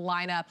clearance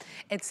lineup.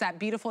 It's that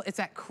beautiful, it's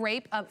that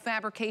crepe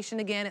fabrication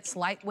again. It's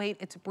lightweight,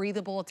 it's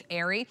breathable, it's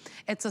airy.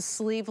 It's a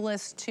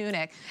sleeveless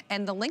tunic.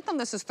 And the length on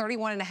this is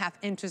 31.5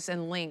 inches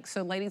in length.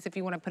 So ladies, if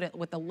you want to put it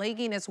with the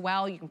legging as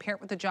well, you can pair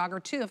it with the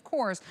jogger too, of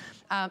course,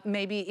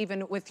 maybe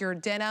even with your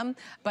denim,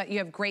 but you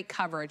have great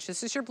coverage.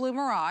 This is your Blue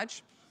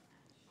Mirage.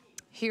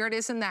 Here it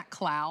is in that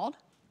cloud.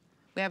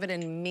 We have it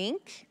in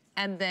mink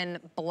and then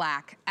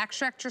black.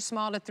 Extra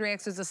small to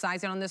 3X is the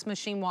size on this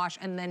machine wash,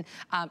 and then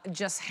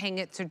just hang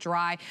it to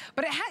dry.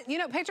 But it has, you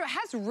know, Pedro, it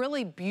has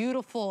really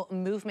beautiful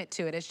movement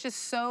to it. It's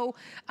just so,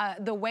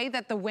 the way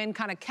that the wind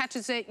kind of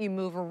catches it, you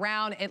move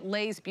around, it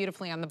lays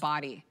beautifully on the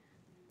body.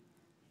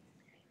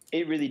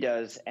 It really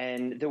does.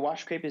 And the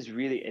wash crepe is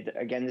really,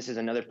 again, this is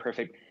another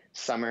perfect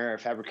summer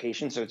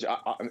fabrication. So it's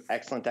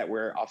excellent that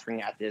we're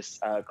offering at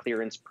this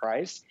clearance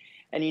price.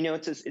 And, you know,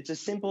 it's a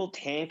simple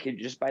tank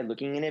just by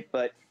looking in it.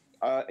 But,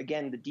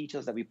 again, the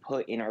details that we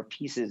put in our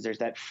pieces, there's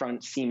that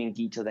front seaming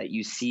detail that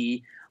you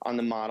see on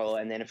the model.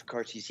 And then, of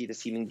course, you see the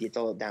seaming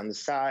detail down the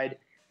side.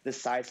 The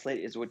side slit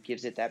is what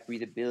gives it that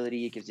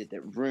breathability. It gives it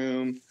that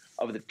room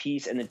of the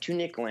piece. And the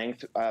tunic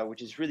length,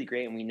 which is really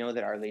great. And we know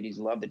that our ladies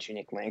love the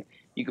tunic length.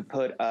 You could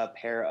put a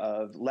pair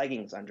of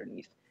leggings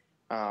underneath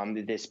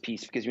this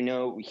piece, because we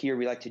know here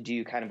we like to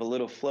do kind of a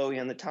little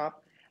flowy on the top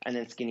and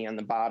then skinny on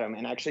the bottom.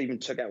 And I actually even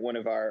took out one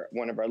of our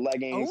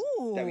leggings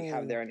that we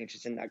have there on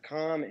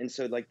hsn.com. And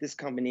so like this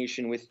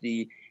combination with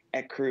the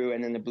ecru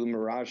and then the Blue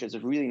Mirage is a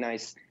really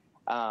nice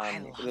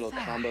little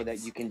combo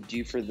that you can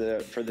do for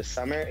the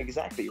summer.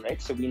 Exactly, right?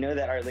 So we know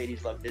that our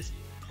ladies love this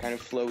kind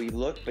of flowy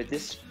look, but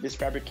this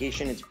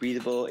fabrication, it's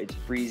breathable, it's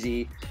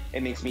breezy.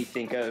 It makes me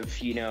think of,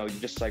 you know,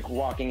 just like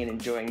walking and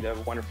enjoying the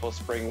wonderful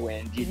spring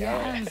wind, you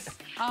know,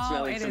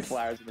 smelling some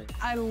flowers.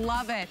 I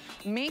love it.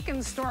 Mink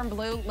and storm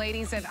blue,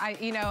 ladies, and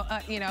you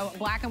know,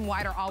 black and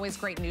white are always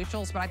great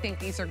neutrals, but I think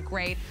these are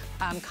great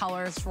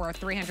colors for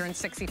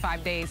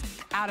 365 days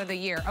out of the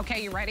year.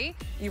 Okay, you ready?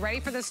 You ready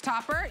for this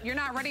topper? You're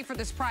not ready for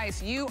this price.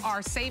 You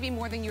are saving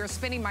more than you're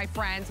spending, my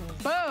friends.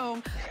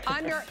 Boom.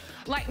 Under,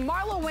 like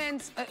Marla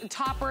wins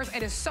toppers.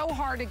 It is so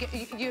hard to get,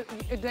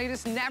 they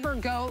just never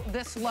go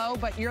this low,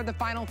 but you're the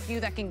final few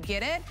that can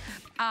get it.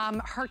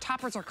 Her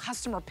toppers are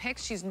customer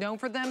picks. She's known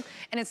for them.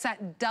 And it's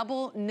that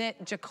double knit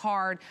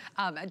jacquard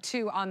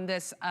too on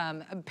this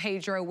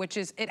Pedro, which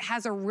is, it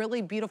has a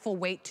really beautiful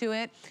weight to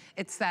it.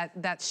 It's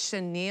that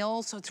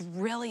chenille, so it's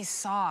really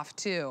soft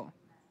too.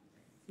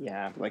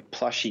 Yeah, like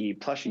plushy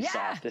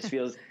soft. This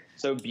feels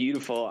so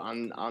beautiful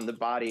on the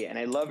body. And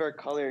I love our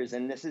colors.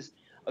 And this is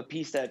a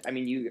piece that, I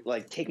mean, you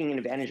like taking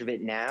advantage of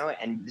it now,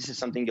 and this is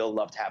something you'll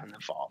love to have in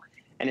the fall.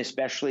 And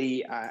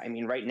especially, I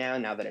mean, right now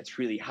that it's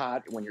really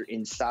hot, when you're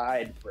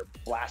inside, we're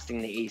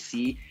blasting the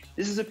AC,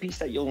 this is a piece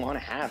that you'll want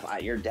to have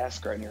at your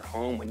desk or in your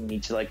home when you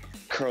need to like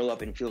curl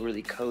up and feel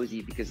really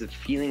cozy, because the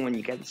feeling when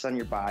you get this on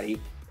your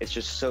body, it's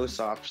just so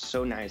soft,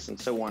 so nice, and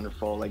so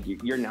wonderful. Like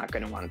you're not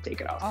going to want to take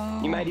it off.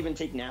 Oh. You might even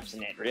take naps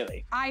in it,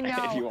 really. I know.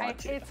 If you want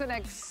to. It's an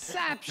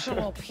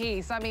exceptional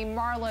piece. I mean,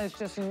 Marla is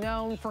just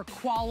known for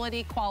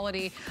quality.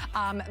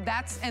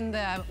 That's in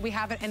we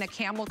have it in a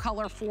camel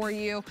color for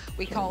you.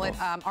 We call it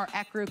our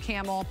ecru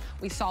camel.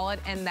 We saw it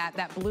in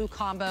that blue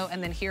combo,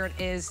 and then here it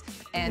is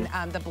in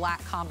the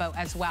black combo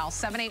as well.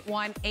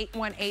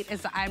 781-818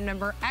 is the item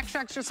number.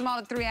 Extra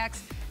small to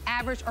 3X.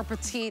 Average or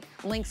petite,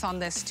 links on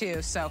this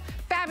too. So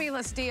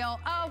fabulous deal.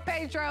 Oh,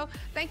 Pedro,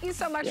 thank you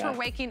so much for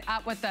waking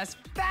up with us.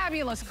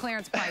 Fabulous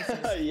clearance prices.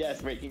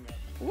 Yes, waking up.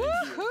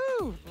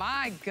 Woohoo!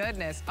 My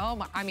goodness. Oh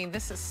my, I mean,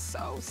 this is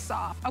so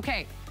soft.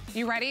 Okay,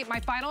 you ready?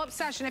 My final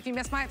obsession, if you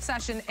missed my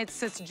obsession, it's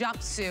this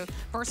jumpsuit.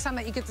 First time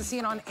that you get to see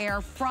it on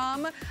air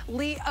from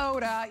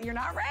Leota. You're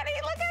not ready?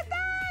 Look at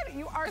that!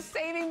 You are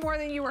saving more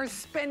than you are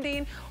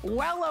spending.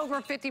 Well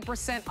over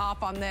 50%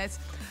 off on this.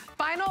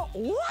 Final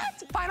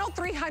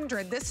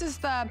 300. This is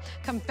the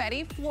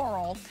confetti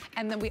floral,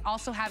 and then we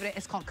also have it,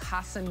 it's called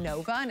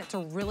Casanova, and it's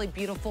a really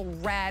beautiful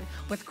red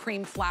with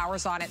cream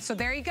flowers on it. So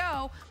there you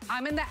go.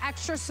 I'm in the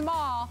extra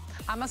small.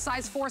 I'm a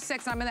size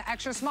 4'6", I'm in the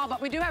extra small, but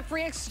we do have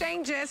free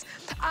exchanges.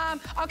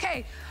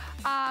 Okay.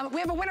 We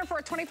have a winner for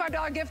a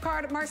 $25 gift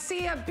card.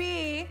 Marcia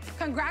B,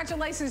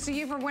 congratulations to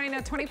you for winning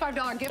a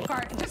 $25 gift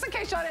card. Just in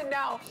case y'all didn't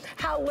know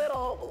how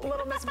little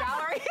Miss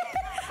Valerie.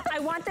 I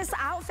want this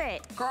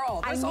outfit.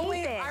 Girl, there's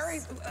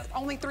this.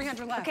 only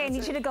 300 left. Okay, I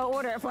need you to go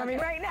order it for me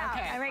right now.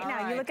 Okay. Right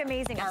now. You look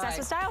amazing. Obsessed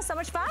with style. So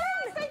much fun.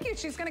 Oh, thank you.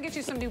 She's going to get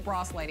you some new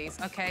bras, ladies.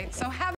 Okay, so have